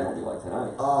can't imagine what it'll be like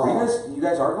tonight. Oh. You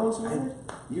guys are going somewhere?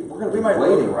 We're going to We be might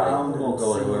waiting, look right? around. We won't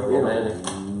go anywhere romantic.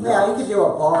 Yeah, you could do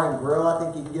a bar and grill. I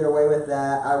think you could get away with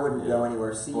that. I wouldn't go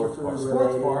anywhere seafood Sports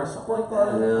related. bar, something like bar.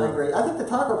 that. Yeah. I agree. I think the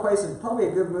taco place is probably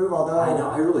a good move. Although I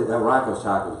know, that Rocco's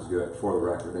Tacos is good, for the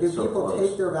record. do It's so people close.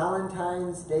 take their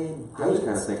Valentine's Day dates? I was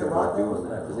kind of thinking to about Rocco's? doing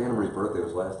that because Anna Marie's birthday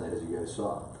was last night, as you guys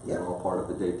saw. Yeah. We're all part of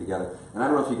the date together. And I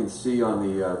don't know if you can see on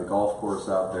the golf course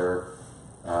out there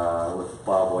with the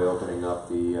PlowBoy opening up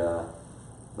the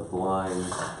blinds.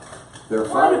 There are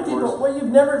Why do 5 people? courses. What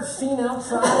you've never seen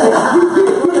outside?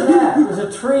 Look at that. There's a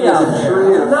tree out There's a there.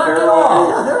 tree and a Knock it fairway. off.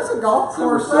 Yeah, there's a golf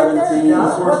Number course right there. 17.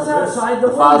 Yeah. What's outside the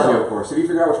The Fazio window? course. Have you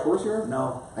figured out which course you're in?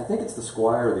 No. I think it's the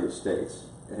Squire of the Estates.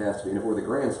 It has to be. And if it were the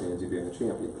grandstands, you'd be in the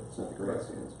champion, but it's not the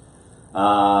grandstands.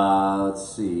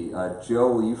 Let's see.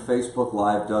 Joe, will you Facebook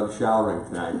Live Doug showering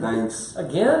tonight? Thanks.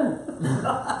 Again?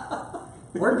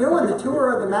 We're doing the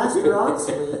tour of the Master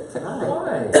Ensuite tonight.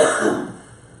 Why?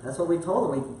 That's what we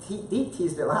told him. We deep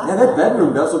teased it last Yeah, night. that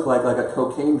bedroom does look like a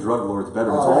cocaine drug lord's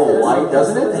bedroom. It's Oh, all it is. white,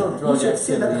 doesn't There's it? no drug should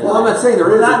see the activity. Well, I'm not saying there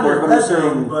is, Not of in your course, but I'm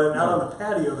bedroom, saying... but out on the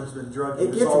patio there's been drug It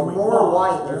use gets all week more long.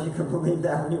 white if you can believe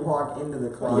that when you walk into the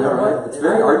club. Yeah, right. It's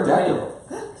very Art Deco.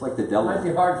 It's like the It might be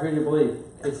Delta. hard for you to believe.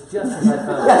 It's just as I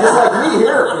found. Yeah, just like me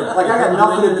here. Yeah. Like, I got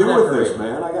nothing to do with Decorate. this,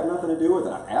 man. I got nothing to do with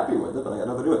it. I'm happy with it, but I got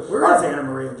nothing to do with it. Where is Anna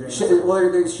Marie and James? She didn't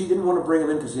want to bring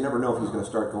him in because you never know if he's going to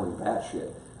start going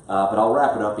batshit. But I'll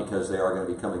wrap it up because they are going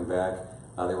to be coming back.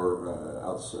 They were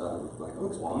outside. Like, It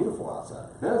looks beautiful outside.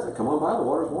 Yeah, it's like, come on by, the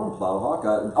water's warm,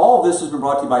 Plowhawk. All of this has been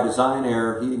brought to you by Design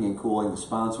Air Heating and Cooling, the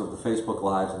sponsor of the Facebook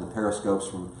Lives and the Periscopes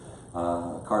from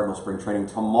Cardinal Spring Training.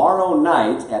 Tomorrow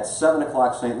night at 7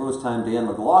 o'clock St. Louis time, Dan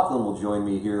McLaughlin will join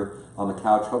me here on the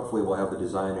couch. Hopefully we'll have the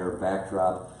Design Air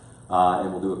backdrop,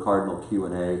 and we'll do a Cardinal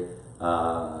Q&A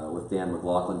with Dan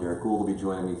McLaughlin. Derek Gould will be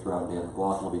joining me throughout. Dan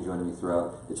McLaughlin will be joining me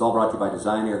throughout. It's all brought to you by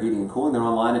Design Air Heating and Cooling. They're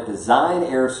online at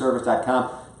designairservice.com.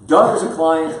 Doug is a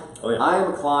client. Oh, yeah. I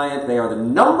am a client. They are the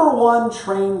 #1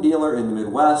 train dealer in the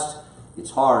Midwest.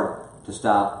 It's hard to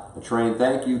stop a train.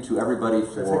 Thank you to everybody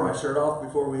Should I take my for... shirt off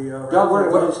before we... Doug,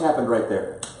 what just happened right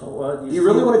there? Oh, well, Do you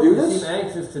really want to do You this? seem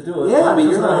anxious to do it. Yeah, I mean,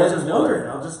 Just you're go not ahead just and do wondering. it.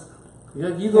 I'll just...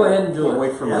 You go ahead and do Can't it.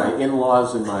 wait for my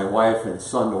in-laws and my wife and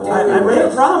son to walk I in. made a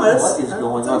promise. What is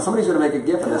going on? Somebody's going to make a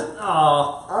gift of this.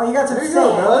 Oh, Oh, you got some There you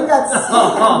sand. go, Doug. You got sand.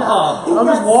 I'll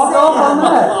just walk off on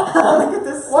that. Look at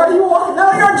this. Why are you walking?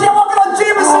 No, you're walking on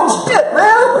Jameson shit,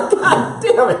 man! God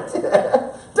damn it.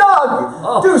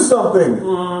 Doug, do something.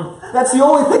 That's the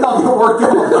only thing I'll get worked in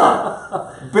about.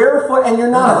 Barefoot, and you're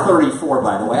not a 34,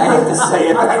 by the way. I hate to say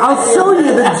it. I'll show you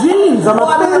the jeans. I'm Well,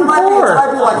 I a mean, it might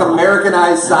 34. be like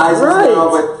Americanized sizes, Right. you know,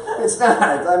 but it's not.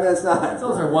 I mean, it's not.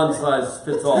 those are one size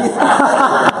fits all.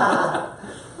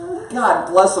 God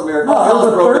bless America. No, it was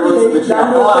a Broke loose in the 38 gym.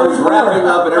 down to a I was 34. wrapping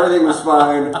up and everything was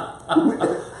fine.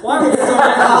 Why were you so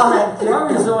anxious? Why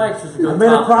were you so anxious to go I made a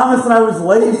top? promise and I was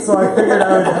late, so I figured I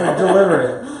would deliver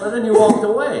it. But then you walked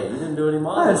away. You didn't do any I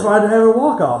modeling. just wanted to have a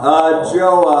walk off.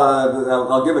 Joe,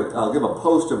 I'll give a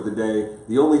post of the day.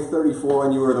 The only 34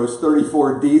 on you are those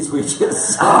 34 Ds we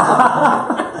just saw.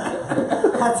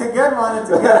 That's a good one. It's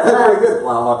a good Very one. good.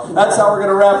 Well, that's how we're going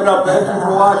to wrap it up. Thank you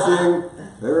for watching.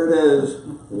 There it is.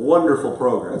 Wonderful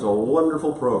program. It's a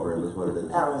wonderful program, is what it is.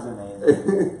 That was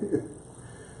amazing.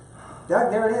 Doug,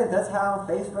 there it is. That's how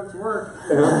Facebook's work.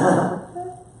 I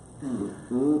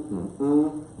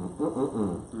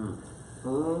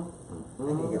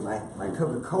can get my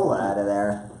Coca-Cola out of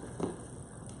there.